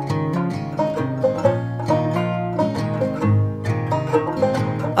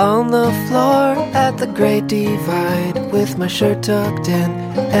 On the floor at the Great Divide, with my shirt tucked in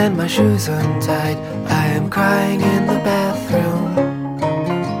and my shoes untied, I am crying in the bathroom.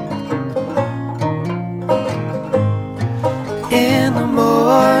 In the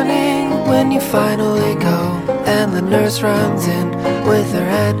morning, when you finally go, and the nurse runs in with her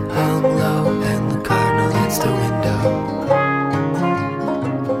head hung low, and the cardinal hits the window.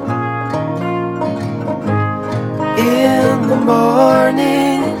 In the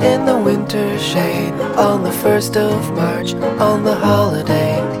morning, in the winter shade, on the 1st of March, on the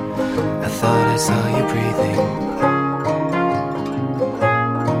holiday, I thought I saw you breathing.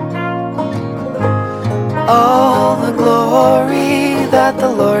 All the glory that the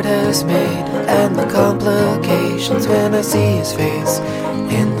Lord has made, and the complications when I see his face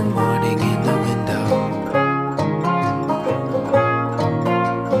in the morning in the window.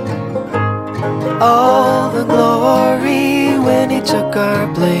 All the glory when he took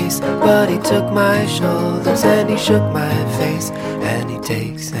our place, but he took my shoulders and he shook my face, and he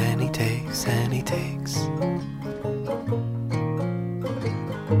takes and he takes and he takes.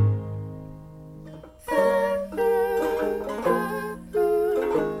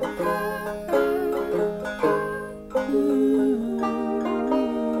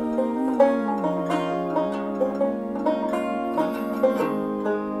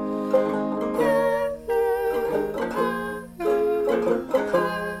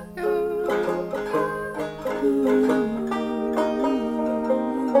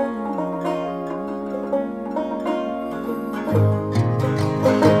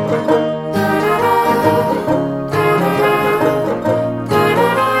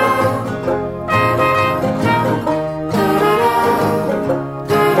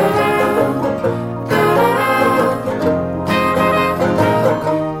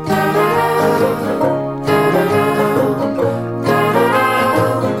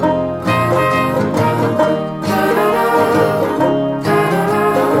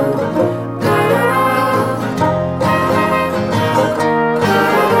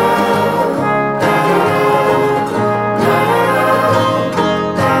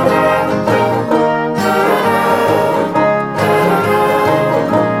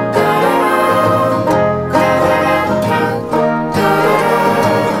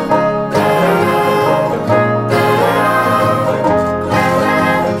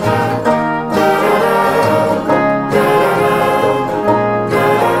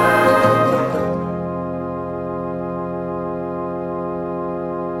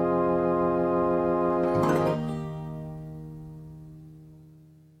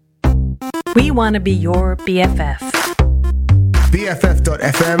 We want to be your BFF.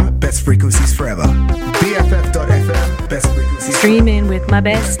 BFF.FM, best frequencies forever. BFF.FM, best frequencies Streaming with my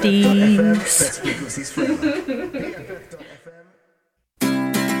besties. Best frequencies forever.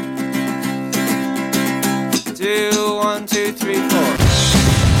 2, 1, 2, 3, 4.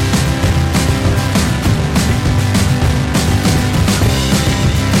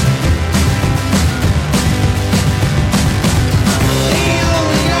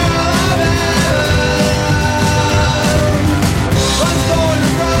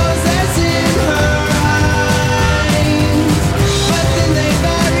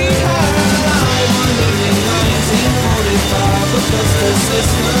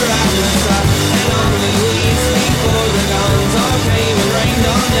 Sister, I was and only we sleep for the guns are paying.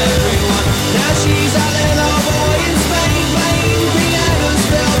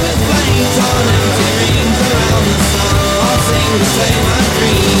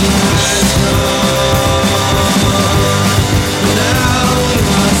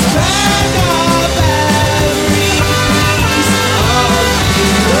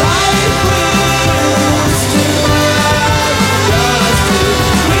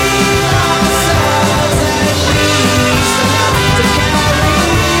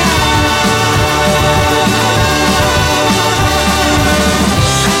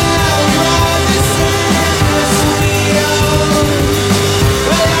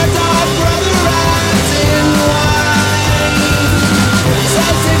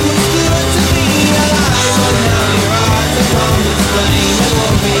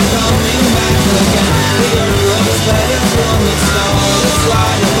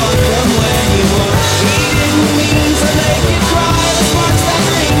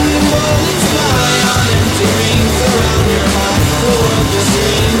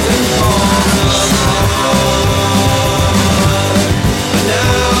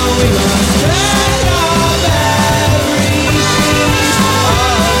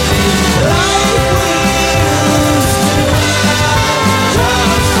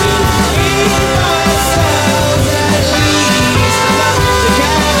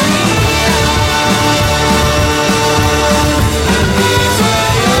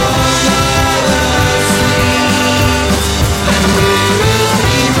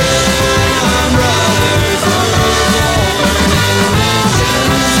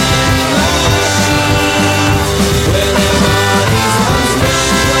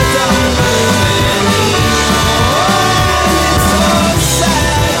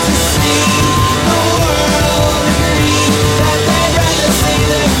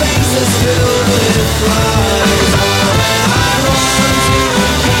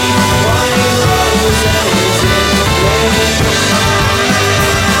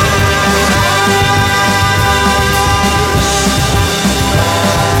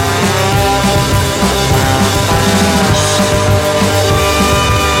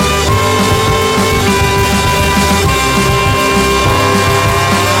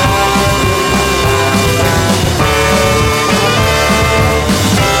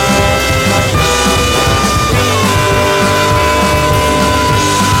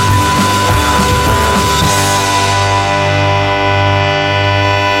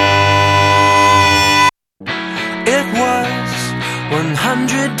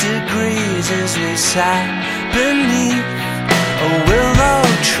 100 degrees as we sat beneath a willow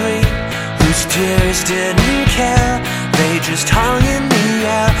tree whose tears didn't care. They just hung in the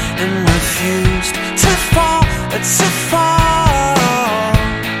air and refused to fall, to fall.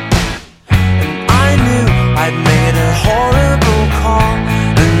 And I knew I'd made a horrible call,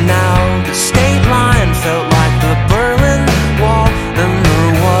 and now the state line felt like the Berlin Wall, and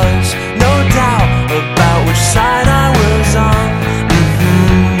there was no doubt about which side I was on.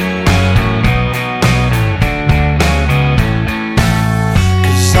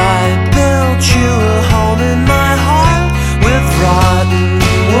 I built you a home in my heart with rotten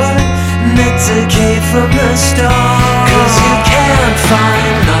wood, and it's a cave from the start. 'Cause you can't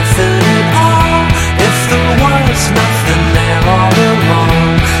find nothing at all if there was nothing there all along.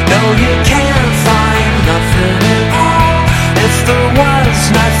 No, you can't find nothing at all if there was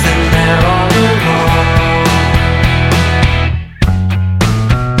nothing there all along.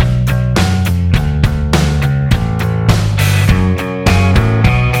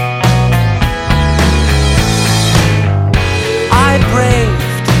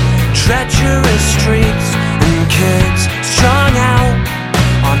 Treacherous streets and kids strung out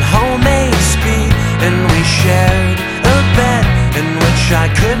on homemade speed, and we shared a bed in which I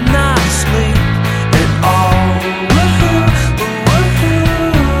could not sleep at all.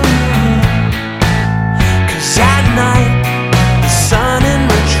 'Cause at night the sun in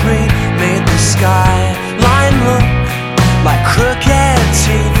retreat made the skyline look like crooked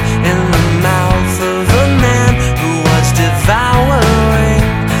teeth in the mouth of a man who was devouring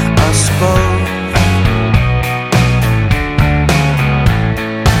us both.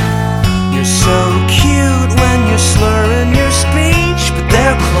 You're so cute when you're slurring your speech, but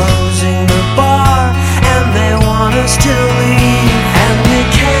they're closing the bar and they want us to leave. And we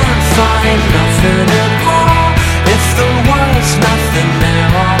can't find nothing at all if there was nothing there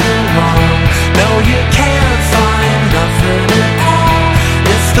all along. No, you can't find nothing at all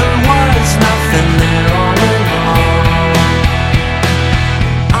if there was nothing there all along.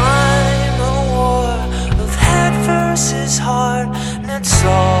 Versus heart, and it's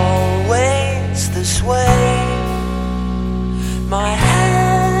always this way. My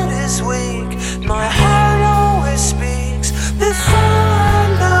head is weak, my heart always speaks before I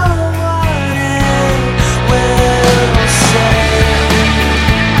know what it will say.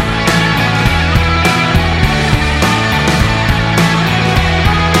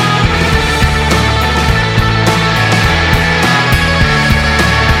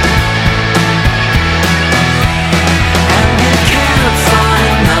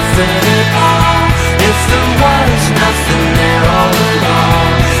 If there was nothing there all along.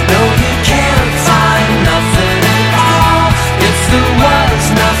 No, you can't find nothing at all if there was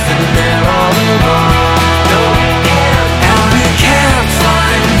nothing there all along. No, you can't, and you can't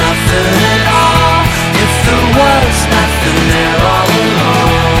find nothing at all if there was nothing there all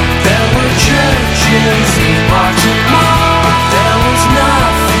along. There were churches, parks and malls, but there was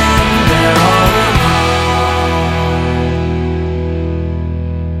nothing there all along.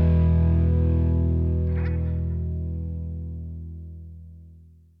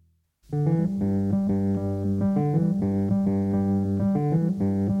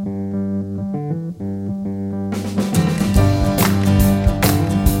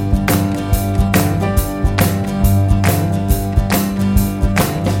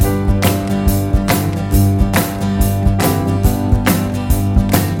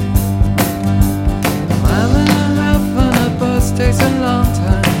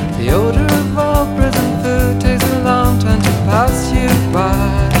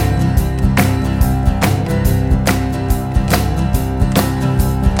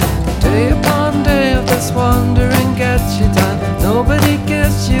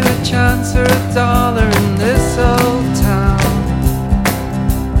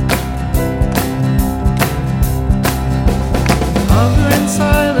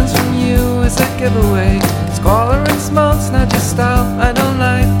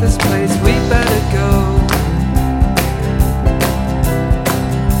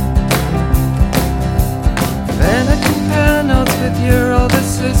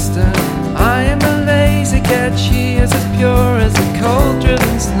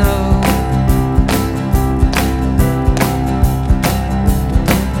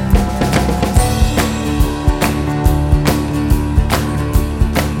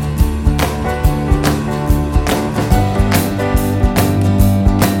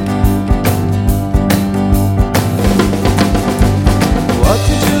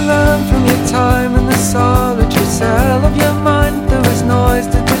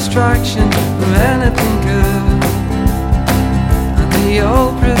 distraction from anything good. And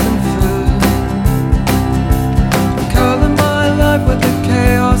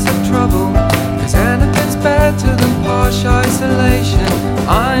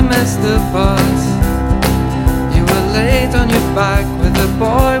I missed the bus. You were late on your back with the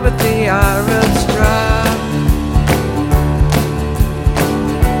boy with the Arab strap.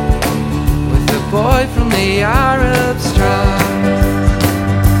 With the boy from the Arab strap.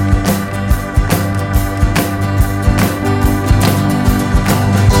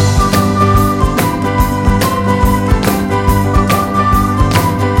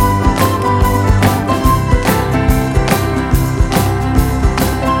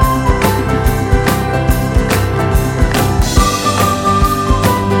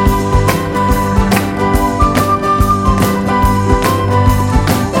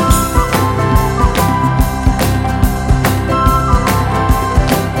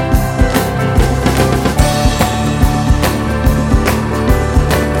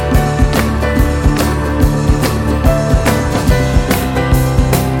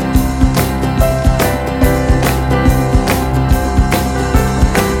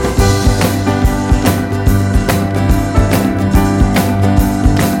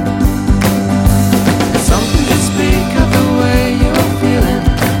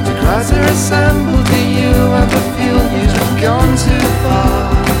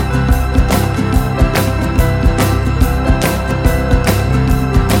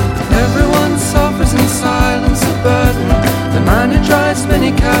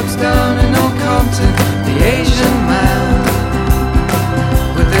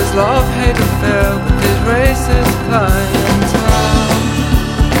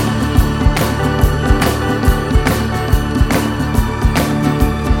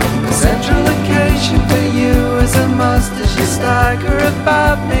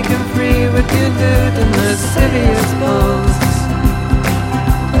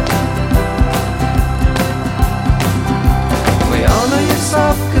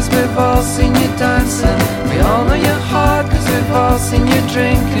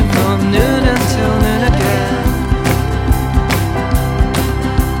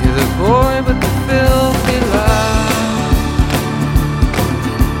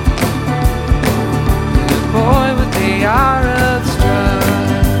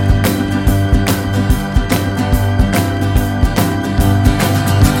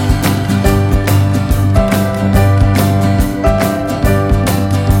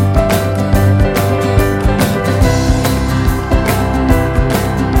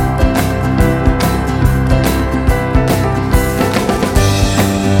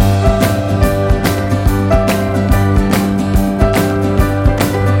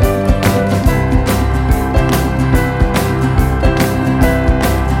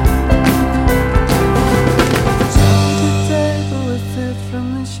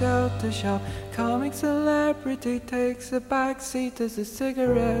 As the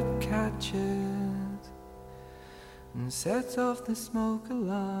cigarette catches and sets off the smoke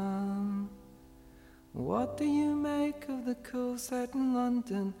alarm. What do you make of the cool set in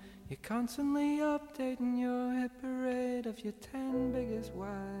London? You're constantly updating your hit parade of your 10 biggest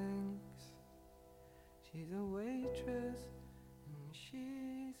wanks. She's a waitress and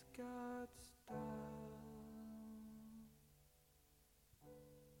she's got style.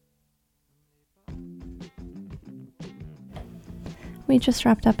 We just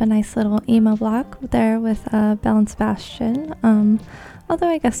wrapped up a nice little emo block there with Belle and Sebastian. Although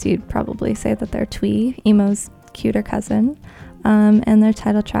I guess you'd probably say that they're twee, emo's cuter cousin. And their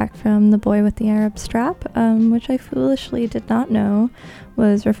title track from The Boy with the Arab Strap, which I foolishly did not know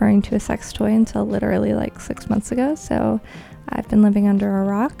was referring to a sex toy until literally like 6 months ago. So I've been living under a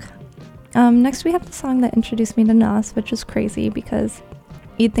rock. Next we have the song that introduced me to Nas, which is crazy because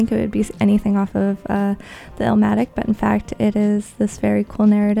you'd think it would be anything off of the Illmatic, but in fact it is this very cool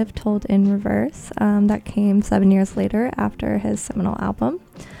narrative told in reverse that came 7 years later after his seminal album.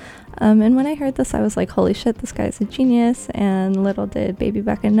 And when I heard this, I was like, holy shit, this guy's a genius, and little did Baby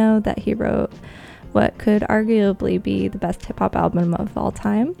Becca know that he wrote what could arguably be the best hip-hop album of all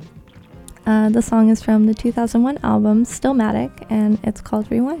time. The song is from the 2001 album Stillmatic, and it's called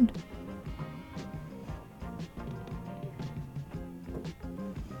Rewind.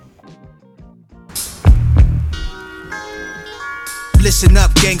 Listen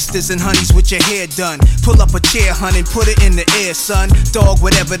up, gangsters and honeys with your hair done. Pull up a chair, hun, and put it in the air, son. Dog,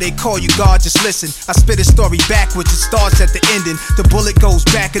 whatever they call you, God, just listen. I spit a story backwards, it starts at the ending. The bullet goes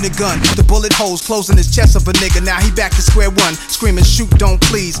back in the gun. The bullet holes closing his chest of a nigga. Now he back to square one, screaming, shoot, don't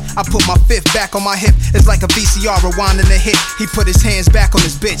please. I put my fifth back on my hip. It's like a VCR rewinding a hit. He put his hands back on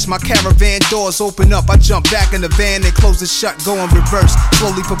his bitch. My caravan doors open up. I jump back in the van and close it shut, go in reverse.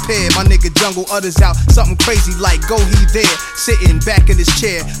 Slowly prepared, my nigga Jungle utters out something crazy like, go he there. Sitting back in his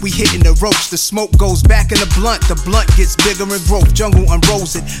chair, we hitting the ropes. The smoke goes back in the blunt gets bigger in growth. Jungle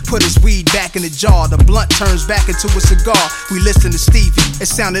unrolls it, put his weed back in the jar. The blunt turns back into a cigar. We listen to Stevie,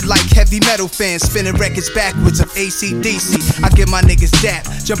 it sounded like heavy metal fans spinning records backwards of AC/DC. I give my niggas dap,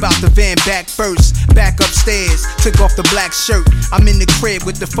 jump out the van back first, back upstairs, took off the black shirt. I'm in the crib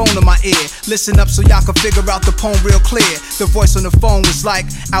with the phone in my ear. Listen up so y'all can figure out the poem real clear. The voice on the phone was like,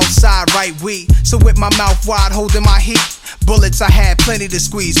 outside right we. So with my mouth wide holding my heat, bullets I had plenty to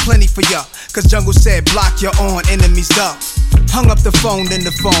squeeze, plenty for ya. Cause Jungle said block your own enemies up. Hung up the phone, then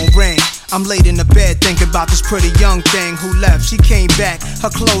the phone rang. I'm laid in the bed thinking about this pretty young thing who left. She came back, her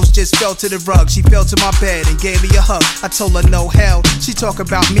clothes just fell to the rug. She fell to my bed and gave me a hug. I told her no hell. She talk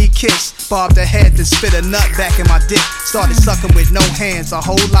about me kiss, bobbed her head, then spit a nut back in my dick. Started sucking with no hands, a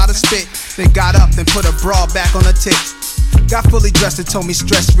whole lot of spit. Then got up and put a bra back on her tits. Got fully dressed and told me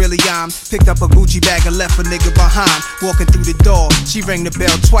stress really I'm. Picked up a Gucci bag and left a nigga behind. Walking through the door, she rang the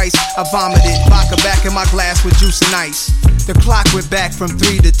bell twice. I vomited vodka back in my glass with juice and ice. The clock went back from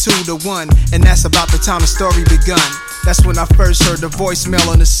 3 to 2 to 1, and that's about the time the story begun. That's when I first heard the voicemail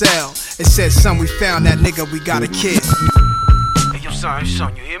on the cell. It said, son, we found that nigga, we got a kid. Hey, yo, son,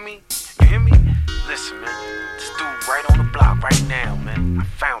 you hear me? You hear me? Listen, man, this dude right on the block right now, man. I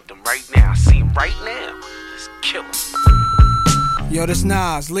found him right now. I see him right now. Let's kill him. Yo, this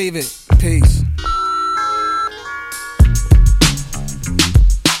Nas, leave it. Peace.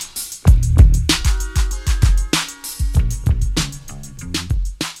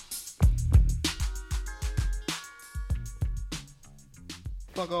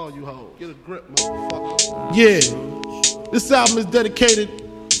 Fuck all you hoes. Get a grip, motherfucker. Yeah. This album is dedicated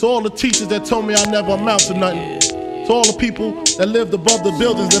to all the teachers that told me I never amount to nothing. To all the people that lived above the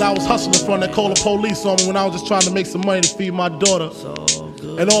buildings that I was hustling from that called the police on me when I was just trying to make some money to feed my daughter.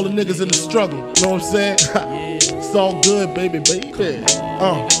 And all the niggas in the struggle. You know what I'm saying? It's all good, baby.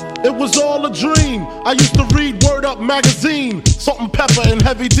 It was all a dream. I used to read Word Up magazine. Salt and Pepper and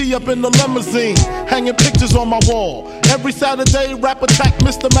Heavy D up in the limousine. Hanging pictures on my wall. Every Saturday, Rap Attack,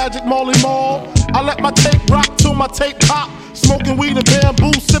 Mr. Magic, Marley Marl. I let my tape rock till my tape pop. Smoking weed and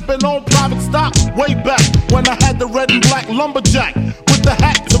bamboo, sipping on private stock. Way back when I had the red and black lumberjack with the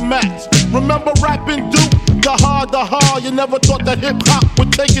hat to match. Remember rapping Duke? The hard, you never thought that hip-hop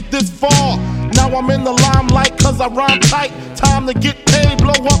would take it this far. Now I'm in the limelight cause I rhyme tight. Time to get paid,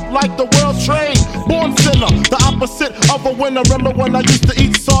 blow up like the world trade. Born sinner, the opposite of a winner. Remember when I used to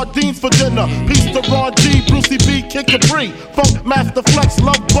eat sardines for dinner? Peace to Ron G, Brucey B, Kid Capri, Funk Master Flex,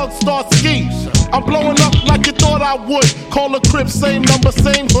 Love Bug, Star Ski. I'm blowing up like you thought I would. Call a crib, same number,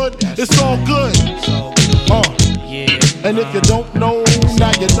 same hood. It's all good. And if you don't know,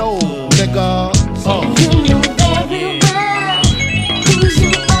 now you know, nigga. You know very well who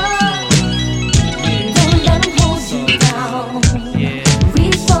you are. Don't let them hold you down.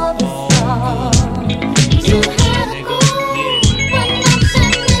 Reach for the stars. You had a goal, but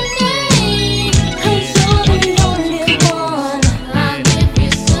nothing remained. 'Cause you're the only one.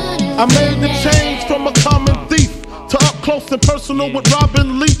 I made the change from a common thief to up close and personal with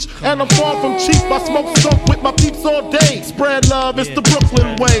Robin Leach. And I'm far from cheap, I smoke skunk with my peeps all day. Spread love, it's the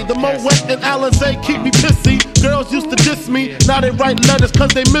Brooklyn way. The Moet and Alizé keep me pissy. Girls used to diss me, now they write letters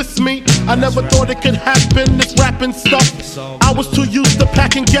cause they miss me. I never thought it could happen, this rapping stuff. I was too used to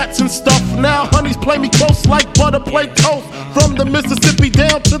packing gats and stuff. Now honeys play me close like butter play toast. From the Mississippi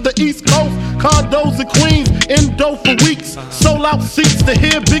down to the East Coast. Condos in Queens, in dough for weeks. Sold out seats to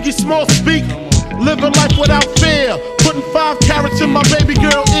hear Biggie Small speak. Living life without fear, putting 5 carats in my baby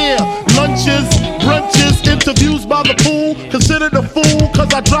girl ear. Lunches, brunches, interviews by the pool. Considered a fool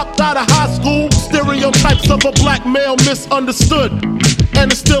cause I dropped out of high school. Stereotypes of a black male misunderstood.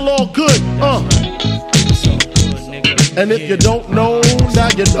 And it's still all good, And if you don't know, now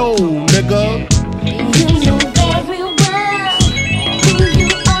you know, nigga. You know very well who you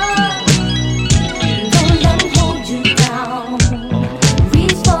are. Don't let them hold you down.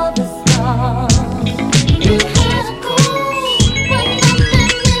 Reach for the stars. You had a goal, but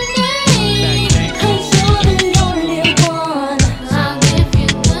nothing remained. 'Cause you're the only one. I'll give you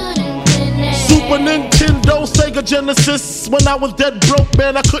good and finish. Super Nintendo, Sega Genesis. When I was dead broke,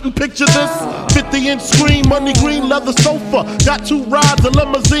 man, I couldn't picture this. 50-inch screen, money green, leather sofa. Got 2 rides, a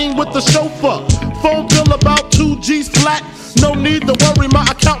limousine with the chauffeur. Phone bill about 2 G's flat. No need to worry, my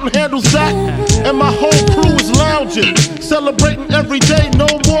accountant handles that. And my whole crew is lounging, celebrating every day, no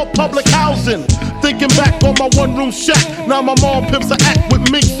more public housing. Thinking back on my one-room shack, now my mom pimps an act with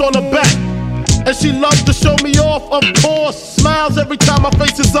minks on her back. And she loves to show me off, of course. Smiles every time my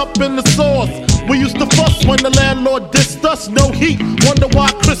face is up in the sauce. We used to fuss when the landlord dissed us. No heat, wonder why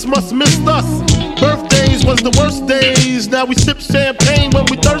Christmas missed us. Birthdays was the worst days. Now we sip champagne when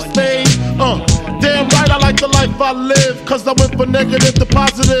we thirsty. Damn right, I like the life I live. Cause I went from negative to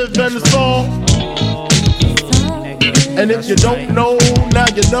positive, and it's all. And if you don't know, now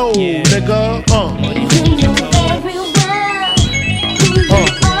you know, nigga.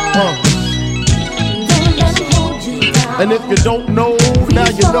 And if you don't know, now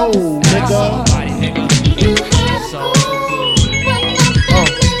you know, nigga.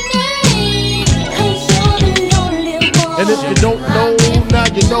 And if you don't know, now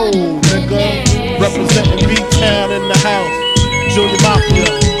you know, nigga. Representing B-Town in the house. Junior Mafia,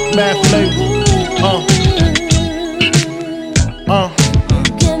 Mad Flavor.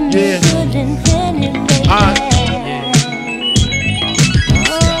 Yeah.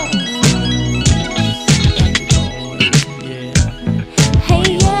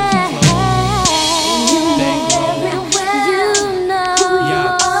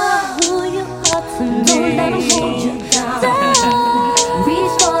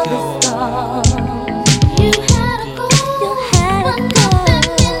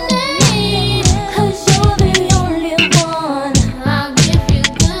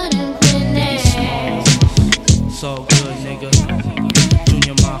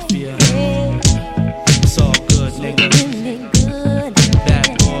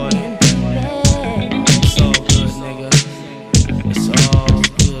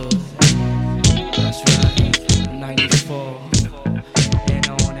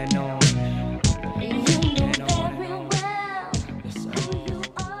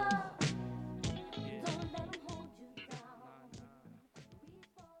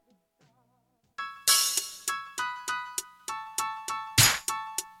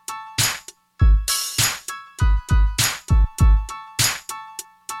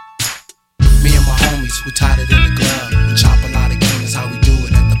 We tied it in the glove. We chop a lot of game, that's how we do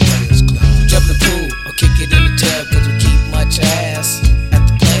it at the Players Club. Jump in the pool or kick it in the tub, cause we keep much ass at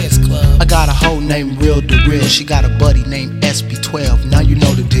the Players Club. I got a hoe named Real DeReal. She got a buddy named SB12. Now you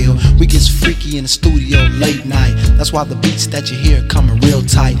know the deal. We get freaky in the studio late night. That's why the beats that you hear coming real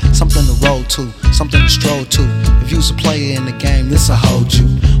tight. Something to roll to, something to stroll to. If you's a player in the game, this'll hold you.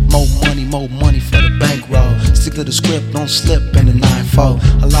 More money for the bankroll. Stick to the script, don't slip in the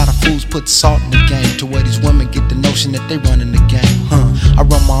 9-4. A lot of fools put salt in the game to where these women get the notion that they running the game. I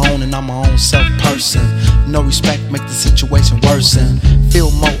run my own and I'm my own self person. No respect make the situation worsen.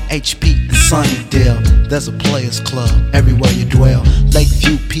 Feel more HP than Sunnydale. There's a Players Club everywhere you dwell.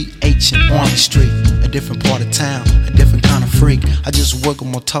 Lakeview, PH, and Army Street. A different part of town, a different kind of freak. I just wiggle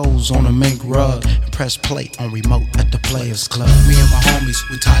my toes on a mink rug and press play on remote at the Players Club. Me and my homies,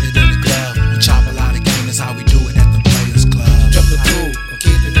 we tied it in the glove. We chop a lot of game, that's how we do it at the Players Club. Jump the pool or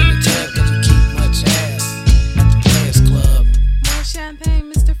keep it in the tub, cause we keep much ass at the Players Club. More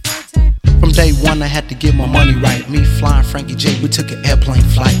champagne, Mr. Forte. From day one I had to get my money right. Me flying Frankie J, we took an airplane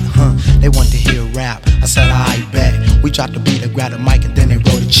flight. They wanted to hear rap, I said I bet. We dropped the beat, I grabbed a mic and then they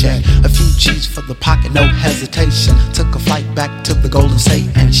wrote a check. A few G's for the pocket, no hesitation. Took a flight back to the Golden State,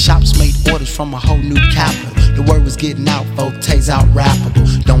 and shops made orders from a whole new capital. The word was getting out, Forte's out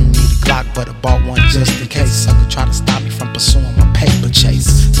rappable. Don't need a Glock, but I bought one just in case. Sucker try to stop me from pursuing my paper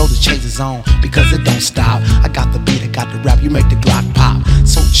chase. So the chase is on, because it don't stop. I got the beat, I got the rap, you make the Glock pop.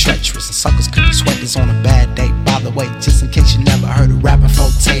 So treacherous, and suckers could be sweaters on a bad day. By the way, just in case you never heard of rapping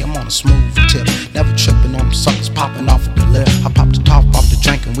Forte, I'm on a smooth tip. Never tripping on them suckers popping off of the lip. I pop the top off the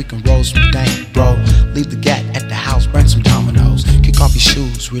drink and we can roll some dank, bro. Leave the gat at the house, bring some dominoes. Kick off your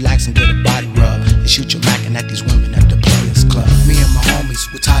shoes, relax and get a body rub. And shoot your mackin' at these women at the Players Club. Me and my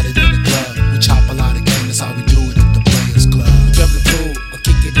homies, we tied it in the club. We chop a lot of game, that's how we do it at the Players Club. Jump the pool or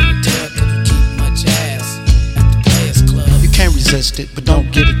kick it in the tub, cause we keep much ass at the Players Club. You can't resist it, but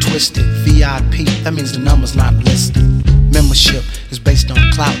don't get it twisted. VIP, that means the number's not listed. Membership is based on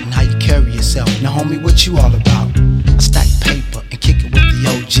clout and how you carry yourself. Now homie, what you all about? I stack paper and kick it with the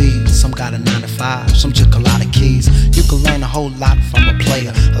OGs. Some got a 9 to 5, some took a lot of keys. You can learn a whole lot from a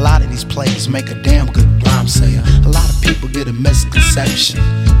player. A lot of these players make a damn good rhyme sayer. A lot of people get a misconception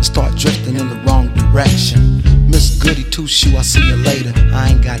and start drifting in the wrong direction. Miss Goody Two-Shoe, I'll see you later.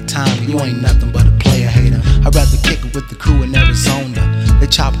 I ain't got time, you ain't nothing but a player hater. I'd rather kick it with the crew in Arizona. They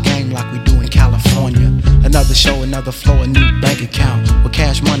chop game like we do in California. Another show, another flow, a new bank account where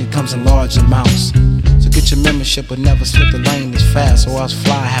cash money comes in large amounts. So get your membership but never slip the lane as fast, or else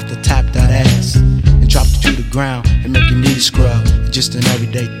fly have to tap that ass and drop it to the ground and make your knees scrub. It's just an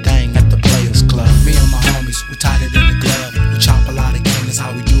everyday thing at the Players Club. Me and my homies, we tied it in the glove. We chop a lot of game, that's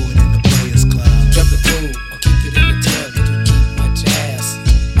how we do it in the Players Club. Jump the pool or kick it in the tub, cause we keep much ass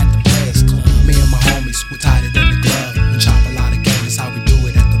at the Players Club. Me and my homies, we tied it in the glove. We chop a lot of game, that's how we do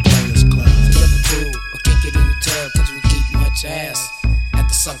it at the Players Club. Jump the pool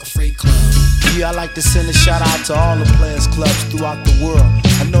Yeah, I like to send a shout out to all the Players Clubs throughout the world.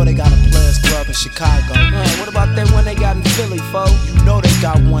 I know they got a Players Club in Chicago. What about that one they got in Philly, fo? You know they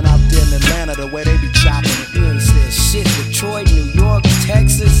got one out there in Atlanta, the way they be chopping it. You ain't said shit. Detroit, New York,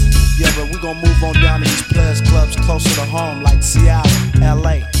 Texas. Yeah, but we gon' move on down to these Players Clubs closer to home, like Seattle,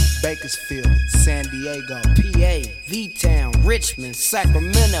 LA, Bakersfield, San Diego, PA, V-Town, Richmond,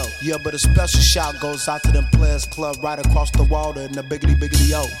 Sacramento. Yeah, but a special shout goes out to them Players Club right across the water in the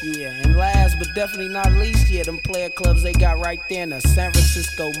Biggity O. Yeah, and last but definitely not least, yeah, them player clubs they got right there in the San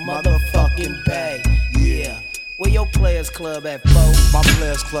Francisco motherfucking Bay. Yeah. Where your Players Club at, fo? My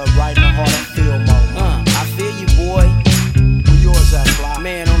Players Club right in the heart of Fillmore. I feel you, boy. Where yours at, Fly?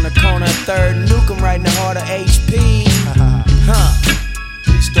 Man, on the corner of 3rd and Newcomb, right in the heart of HP.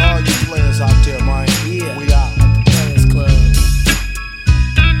 Peace to all you players out there, man. Yeah. We out. Players Club.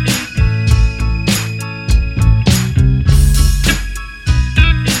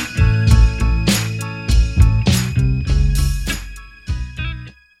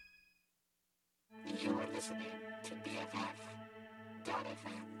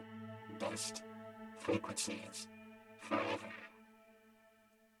 Best frequencies forever.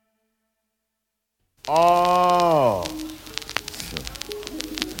 Oh,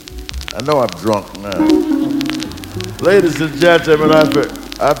 I know I'm drunk now. Ladies and gentlemen,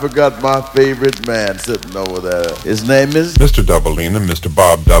 I forgot my favorite man sitting over there. His name is Mr. Doubleina, Mr.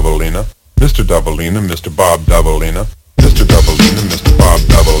 Bob Doubleina, Mr. Doubleina, Mr. Bob Doubleina, Mr. Doubleina, Mr. Bob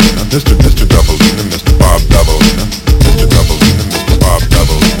Doubleina, Mr. Doubleina, Mr. Bob Doubleina, Mr. Doubleina, Mr. Bob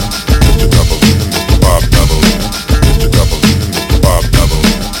Doubleina, Mr. Doubleina, Mr. Bob Doubleina, Mr. Doubleina, Mr. Bob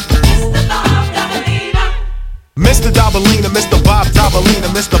Doubleina. Mr. Doubleina, Mr. Bob Doubleina,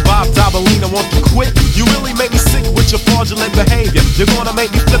 Mr. Bob Doubleina, won't you quit? You really make me sick with your fraudulent behavior. You're gonna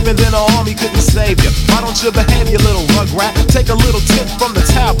make me flip and then the army couldn't save you. Why don't you behave, you little rugrat? Take a little tip from the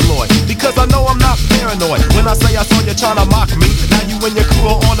tabloid, because I know I'm not paranoid. When I say I saw you trying to mock me, now you and your crew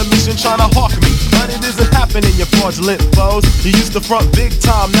are on a mission trying to hawk me. But it isn't happening, you fraudulent foes. You used to front big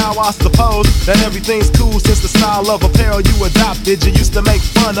time, now I suppose that everything's cool since the style of apparel you adopted. You used to make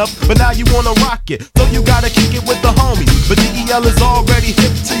fun of, but now you wanna rock it. So you gotta kick it with the homies. But DEL is already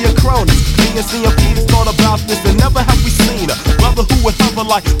hip to your cronies. Me and CMP's thought about this and never have we seen a brother who would hover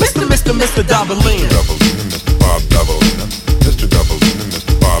like Mr. Doubleina. Doubleina, Mr. Bob Doubleina, Mr. Doubleina,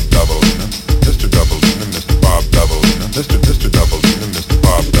 Mr. Bob Doubleina, Mr. Doubleina, Mr. Bob Doubleina, Mr. Doubleina, Mr.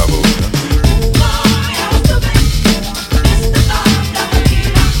 Bob Doubleina.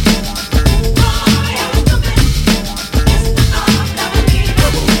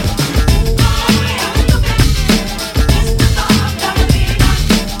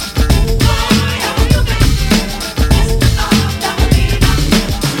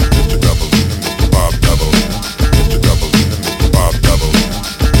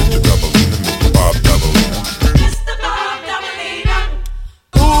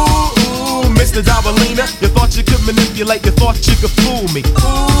 Mr. Doubleina, you thought you could manipulate, you thought you could fool me.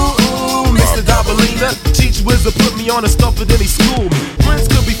 Ooh, Mr. Doubleina, teach wizard put me on a stumper, then he schooled me. Friends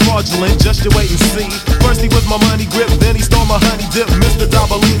could be fraudulent, just you wait and see. First he was my money grip, then he stole my honey dip. Mr.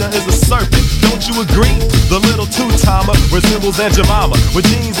 Doubleina is a serpent, don't you agree? The little two-timer resembles Aunt Jemima, with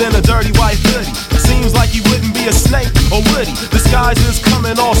jeans and a dirty white hoodie. Seems like he wouldn't be a snake, or would he? Disguises come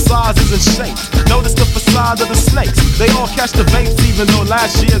in all sizes and shapes. Notice the facade of the snakes, they all catch the vapes, even though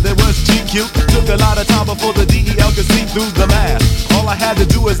last year there was GQ. Took a lot of time before the DEL could see through the mask. All I had to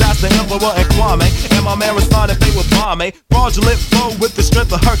do was ask the Emperor and Kwame, and my man responded they would bomb me. Fraudulent foe with the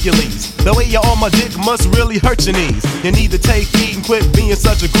strength of Hercules. The way you're on my dick must really hurt your knees. You need to take heed and quit being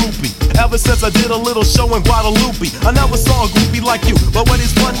such a groupie. Ever since I did a little show in Guadalupe, I never saw a groupie like you. But what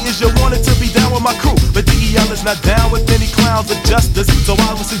is funny is you wanted to be down with my crew, but DEL is not down with any clowns of justice. So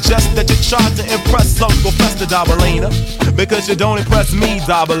I would suggest that you try to impress Uncle Fester Doubleina, because you don't impress me,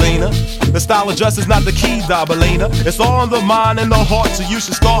 Doubleina. The style of dress is not the key, Doubleina. It's all in the mind and the heart, so you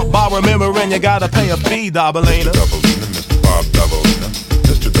should start by remembering you gotta pay a fee, Doubleina. Mr. Doubleina, Mr. Bob Doubleina,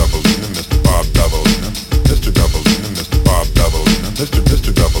 Mr. Doubleina, Mr. Bob Doubleina, Mr. Doubleina, Mr. Bob Doubleina,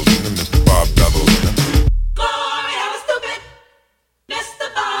 Mr. Doubleina, Mr. Bob Doubleina. Glory, hella stupid, Mr.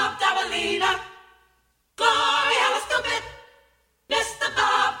 Bob Doubleina. Glory, hella stupid, Mr.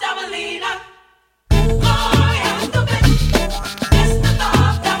 Bob Doubleina. Glory, hella stupid, Mr.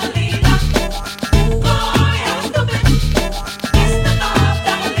 Bob Doubleina. Glory, hella stupid, Mr. Bob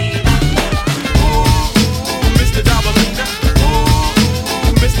Doubleina. Ooh, Mr. Doubleina. Ooh,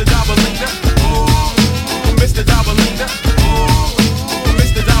 Mr. Doubleina. Ooh, Mr. Doubleina. Ooh,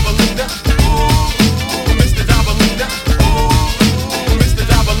 Mr. Doubleina.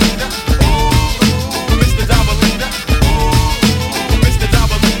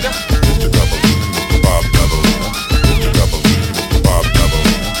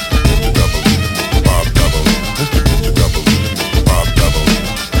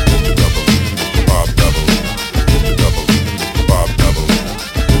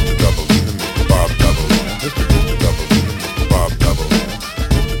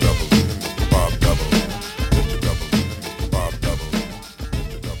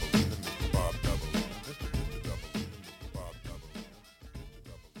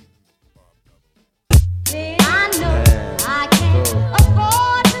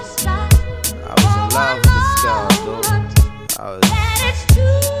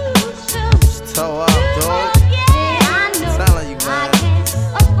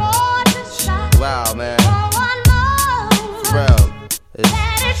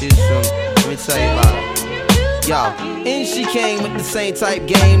 She's from, let me tell you about her. Yo, and she came with the same type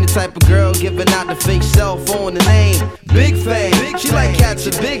game, the type of girl giving out the fake cell phone, the name Big Fame. She like cats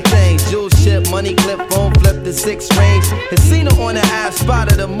with big things, jewel ship, money clip, phone flip, the 6 range. Had seen her on the app,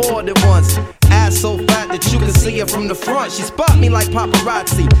 spotted her more than once. Ass so fat that you can see her from the front. She spot me like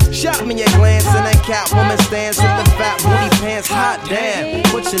paparazzi, shot me a glance, and that Catwoman stands with the fat booty pants. Hot damn,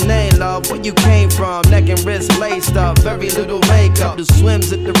 what's your name, love? Where you came from? Neck and wrist laced up, very little makeup. The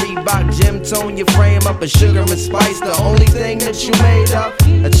swims at the Reebok gym, tone your frame up, a sugar and spice, the only thing that you made up.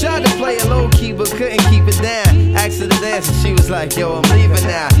 I tried to play it low key, but couldn't keep it down. Asked her to dance, and she was like, yo, I'm leaving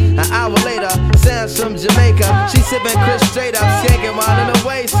now. An hour later, Sam's from Jamaica. She sipping Chris straight up, skanking while in her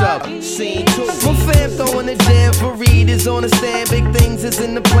waist up. Scene 2. My fam throwing the jam for Reed is on the stand. Big things is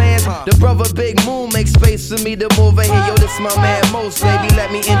in the plans. The brother Big Moon makes space for me to move in here. Yo, this my man Most, baby,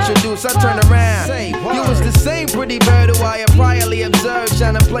 let me introduce. I turn around. You was the same pretty bird who I had priorly observed,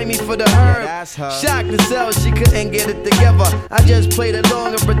 trying to play me for the herb. Shocked to sell, she couldn't get it together. I just played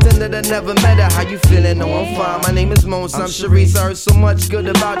along and pretended I never met her. How you feeling? No, I'm fine. My name is Mons. I'm Sharice. I heard so much good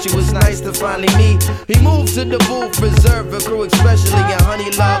about you. It's nice to finally meet. He moved to the booth, reserved for crew, especially. And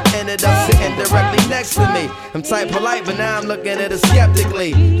Honey Love ended up sitting directly next to me. I'm type polite, but now I'm looking at her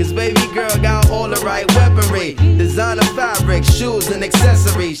skeptically. Cause baby girl got all the right weaponry. Designer fabric, shoes and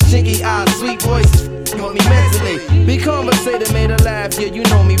accessories. Chinky eyes, sweet voices on me mentally. Be conversated, made her laugh. Yeah, you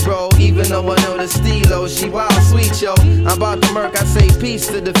know me, bro. Even though I know the stilo, she wild sweet, yo. I'm about to murk, I say peace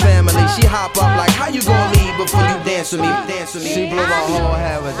to the family. She hop up like, how you gonna leave before you dance with me? Dance with me. She blew my whole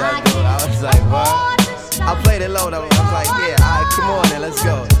head with that dude. I was like, what? I played it low though. I was like, yeah, alright, come on then, let's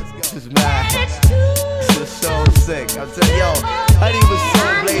go. This is mad. This is so sick. I'm telling yo, Honey was so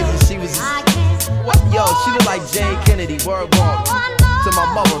blazing. She was, what? Yo, she looked like Jane Kennedy. Word walk to my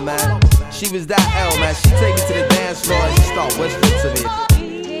mother, man. She was that L, man. She take me to the dance floor and she start whispering to me.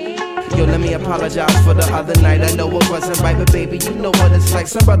 Yo, let me apologize for the other night. I know it wasn't right, but baby, you know what it's like.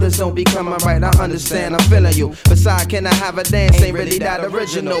 Some brothers don't be coming right. I understand, I'm feeling you. Besides, can I have a dance? Ain't really that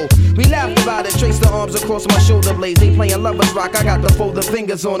original. We laughed about it, traced the arms across my shoulder blades. They playing lovers rock, I got the folded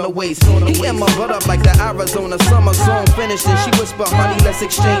fingers on the waist. He in my butt up like the Arizona summer song finished. And she whispered, honey, let's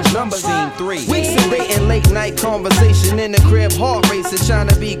exchange numbers. Scene 3. Weeks of dating, late night conversation in the crib, heart racing, trying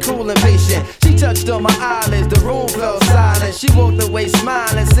to be cool and patient. She touched on my eyelids, the room fell silent. She walked away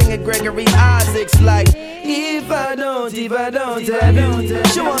smiling, singing Gregory Isaacs like, if I don't have you.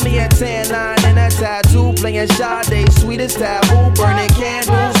 Showing me a tan line and a tattoo, playing Sade, sweetest taboo, burning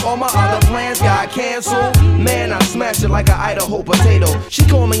candles. All my other plans got canceled. Man, I smashed it like an Idaho potato. She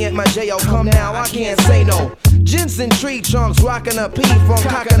called me at my J.O. Come now, I can't say no. Jensen tree trunks, rocking a P from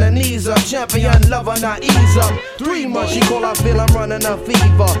cocking her knees up. Champion lover, not ease up. 3 months, she call, I feel I'm running a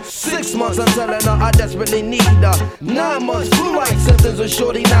fever. 6 months, I'm telling her I desperately need her. 9 months, flu-like symptoms with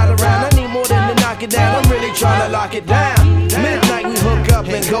shorty not around. I need more than to knock it down, I'm really trying to lock it down. Midnight, we hook up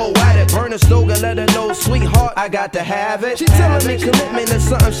and go at it. Burn a slogan, let her know, sweetheart, I got to have it. She telling me commitment is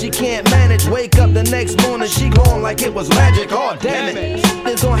something she can't manage. Wake up the next morning, she gone like it was magic. Oh, damn it.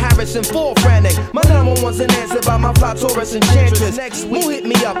 This on Harrison, full frantic. My number one's an answer by my fly Taurus enchantress. Next week, who hit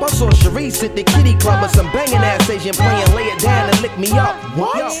me up? I saw Sharice at the kitty club with some banging ass Asian playing Lay It Down and Lick Me Up.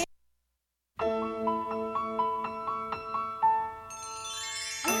 What? Yo.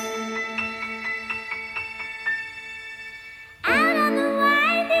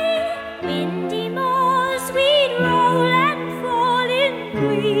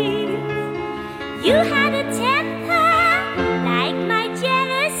 You had a temper like my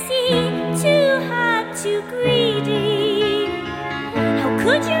jealousy, too hard, too greedy. How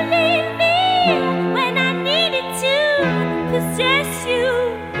could you leave me when I needed to possess you?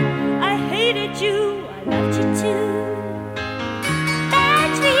 I hated you, I loved you too. Bad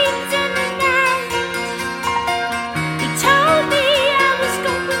dreams in the night. He told me I was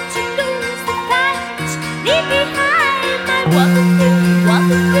going to lose the fight. Leave behind my walking through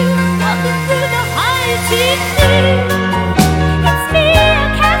the high TV. It's me, I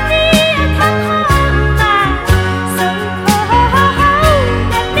can't see, I come home, my so cold.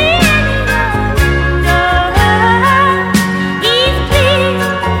 Let me alone, please.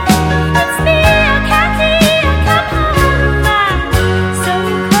 It's me, I can't see, I come home, my so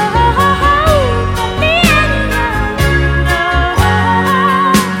cold. Let me alone.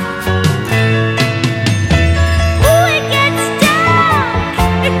 Ooh, it gets dark.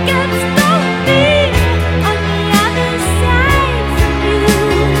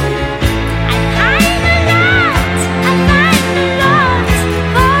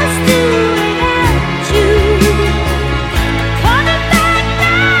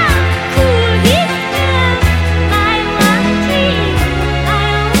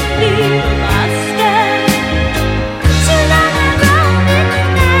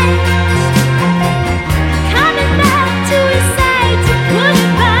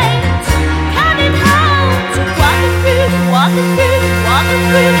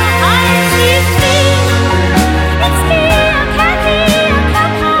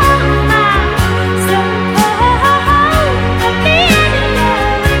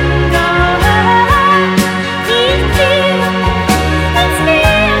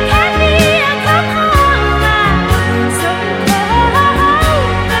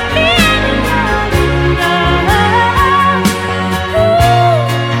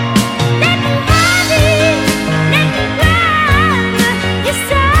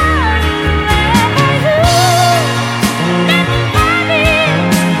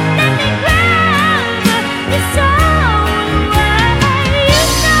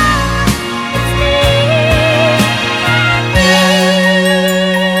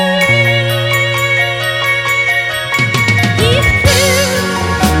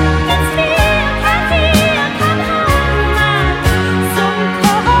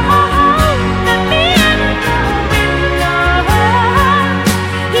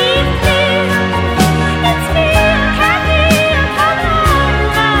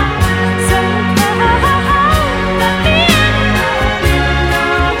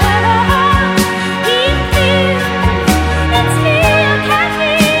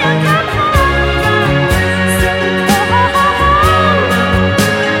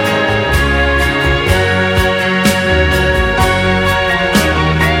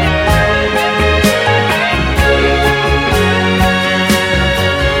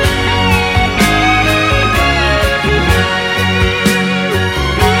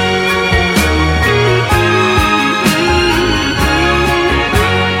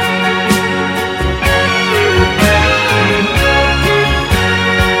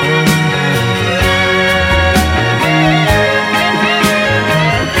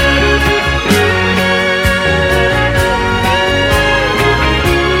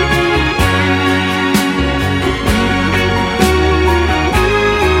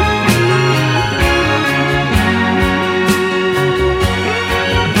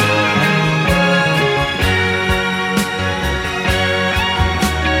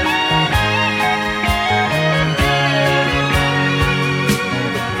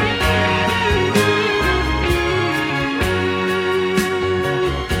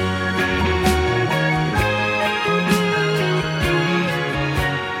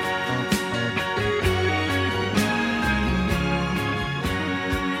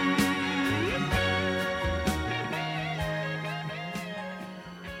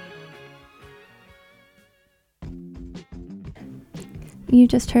 You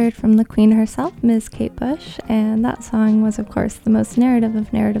just heard from the queen herself, Ms. Kate Bush, and that song was, of course, the most narrative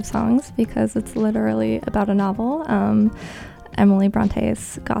of narrative songs because it's literally about a novel, Emily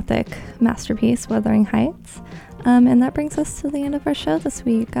Bronte's Gothic masterpiece, Wuthering Heights. And that brings us to the end of our show this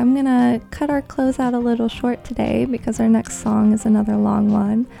week. I'm going to cut our close out a little short today because our next song is another long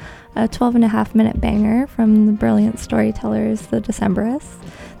one, a 12.5-minute banger from the brilliant storytellers, the Decemberists.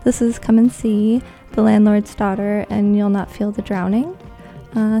 This is Come and See, The Landlord's Daughter, and You'll Not Feel the Drowning.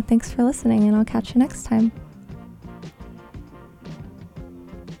 Thanks for listening, and I'll catch you next time.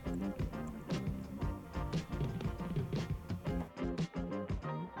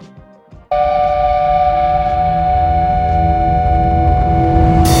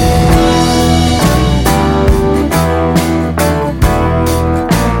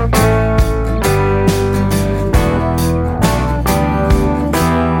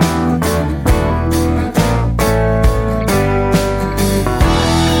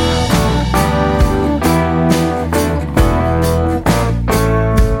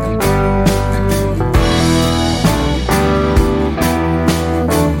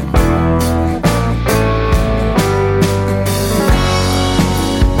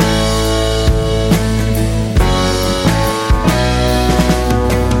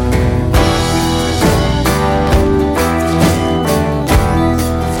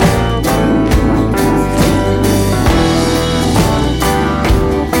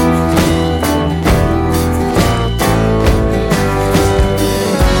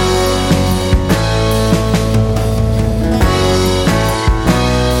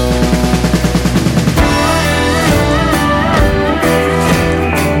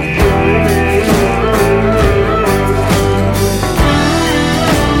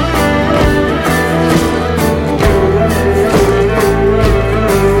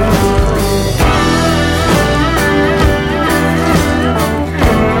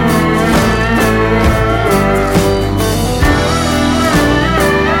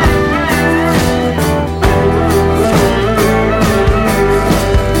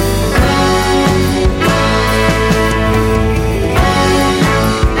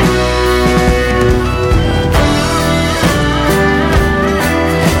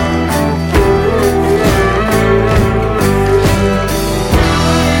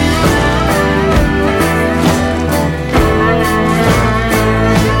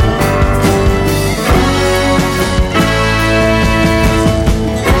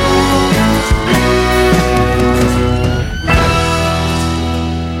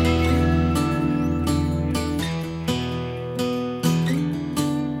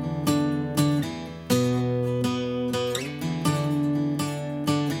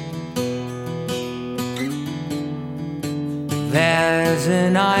 There's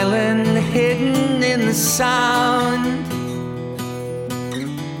an island hidden in the sound,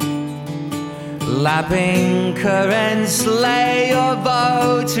 lapping currents lay your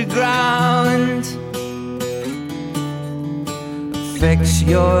boat to ground. Fix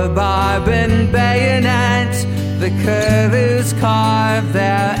your barb and bayonet, the curlews carve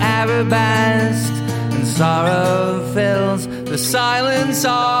their arabesque, and sorrow fills the silence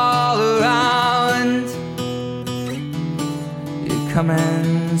all around. Come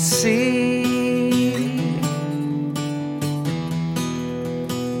and see.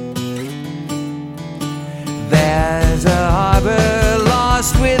 There's a harbor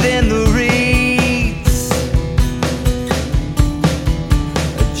lost within the reeds,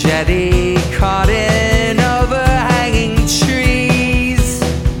 a jetty caught in overhanging trees.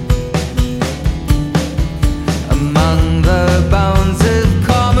 Among the bones of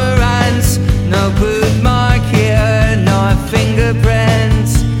cormorants, no boot mark here, nor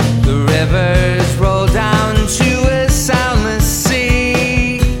fingerprints. The rivers roll down to a soundless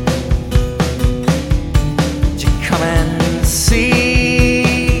sea. You come and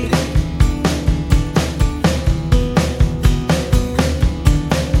see.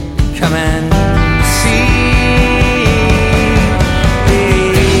 Come and see.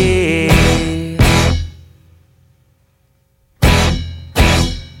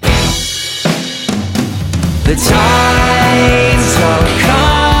 The tides will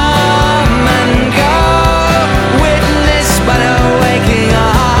come and go, witnessed by no waking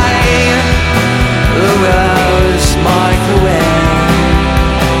eye. The willows mark the way,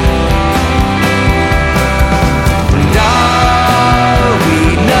 and all we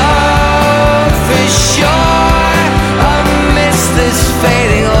know for sure, amidst this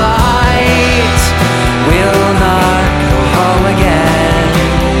fading light, we'll not go home again.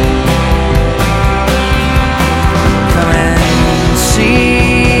 Come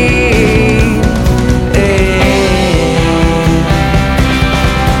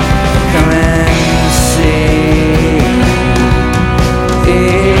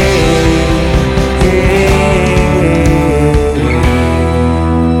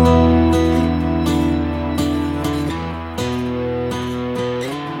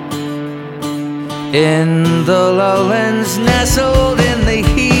In the lowlands nestled in the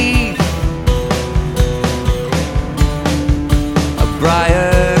heat, a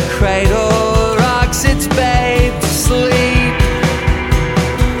briar cradle rocks its babe to sleep.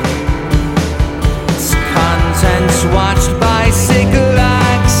 Its contents watched by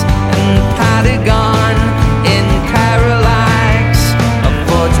sycorax and Patagon in parallax, a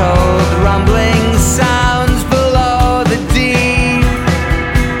foretold rumbling sounds below the deep.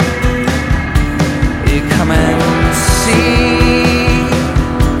 You come and see.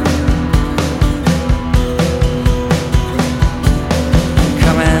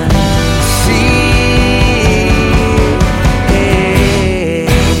 Come and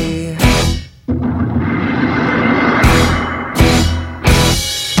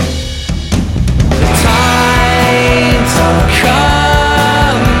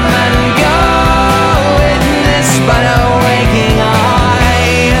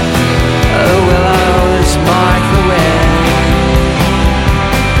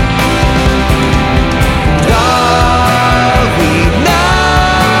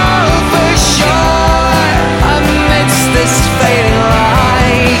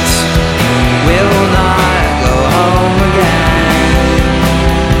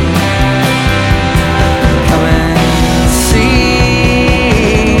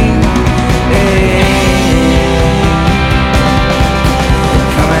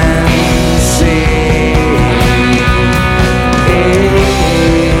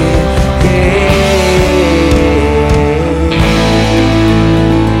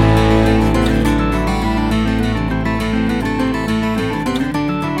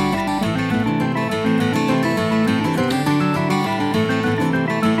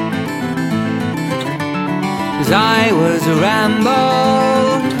I was a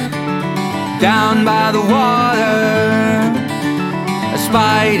ramble down by the water, a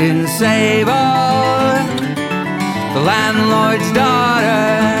spied and sable, the landlord's daughter.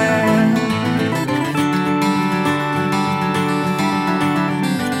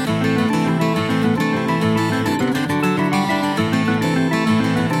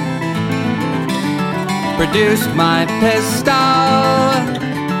 Produced my pistol,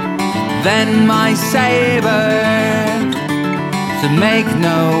 then my saber, to make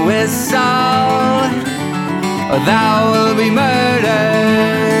no whistle, or thou will be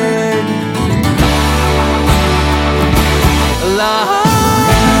murdered. Love.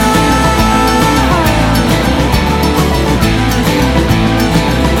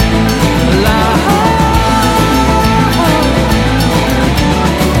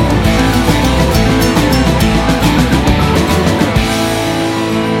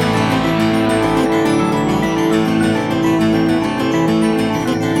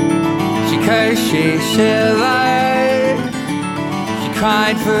 She shivered, she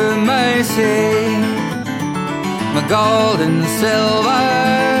cried for mercy, my gold and silver,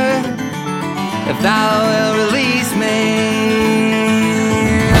 if thou wilt release me.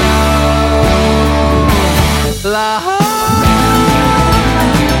 Oh, love.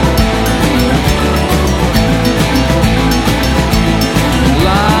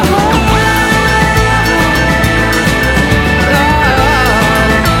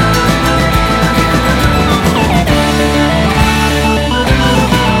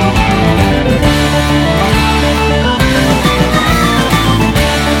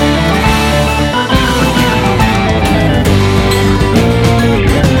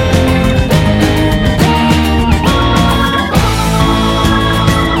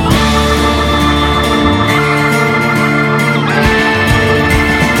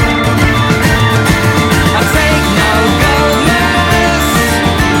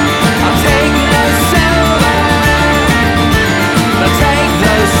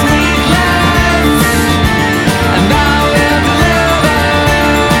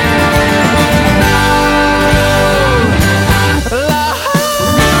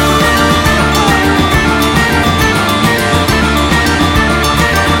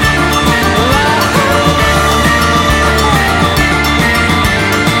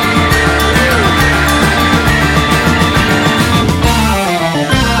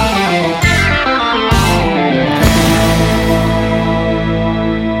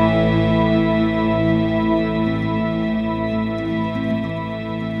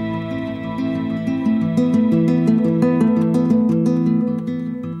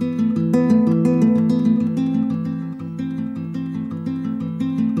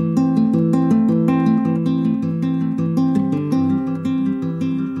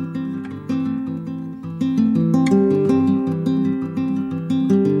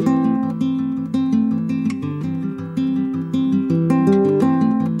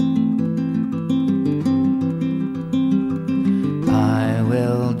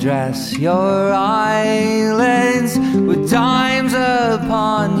 dress your eyelids with dimes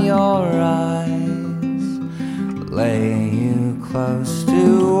upon your eyes, lay you close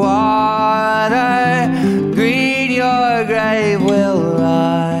to water, green your grave will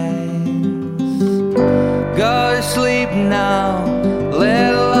rise. Go to sleep now,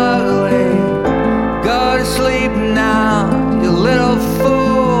 little ugly, go to sleep now, you little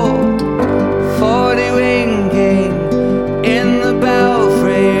fool. 40 winking in the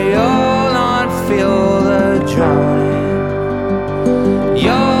belfry, you'll not feel the drowning,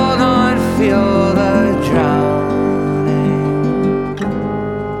 you'll not feel the drowning.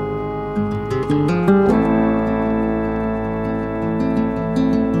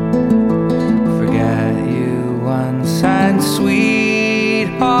 Forget you once had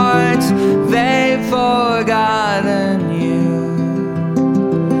sweethearts, they forgot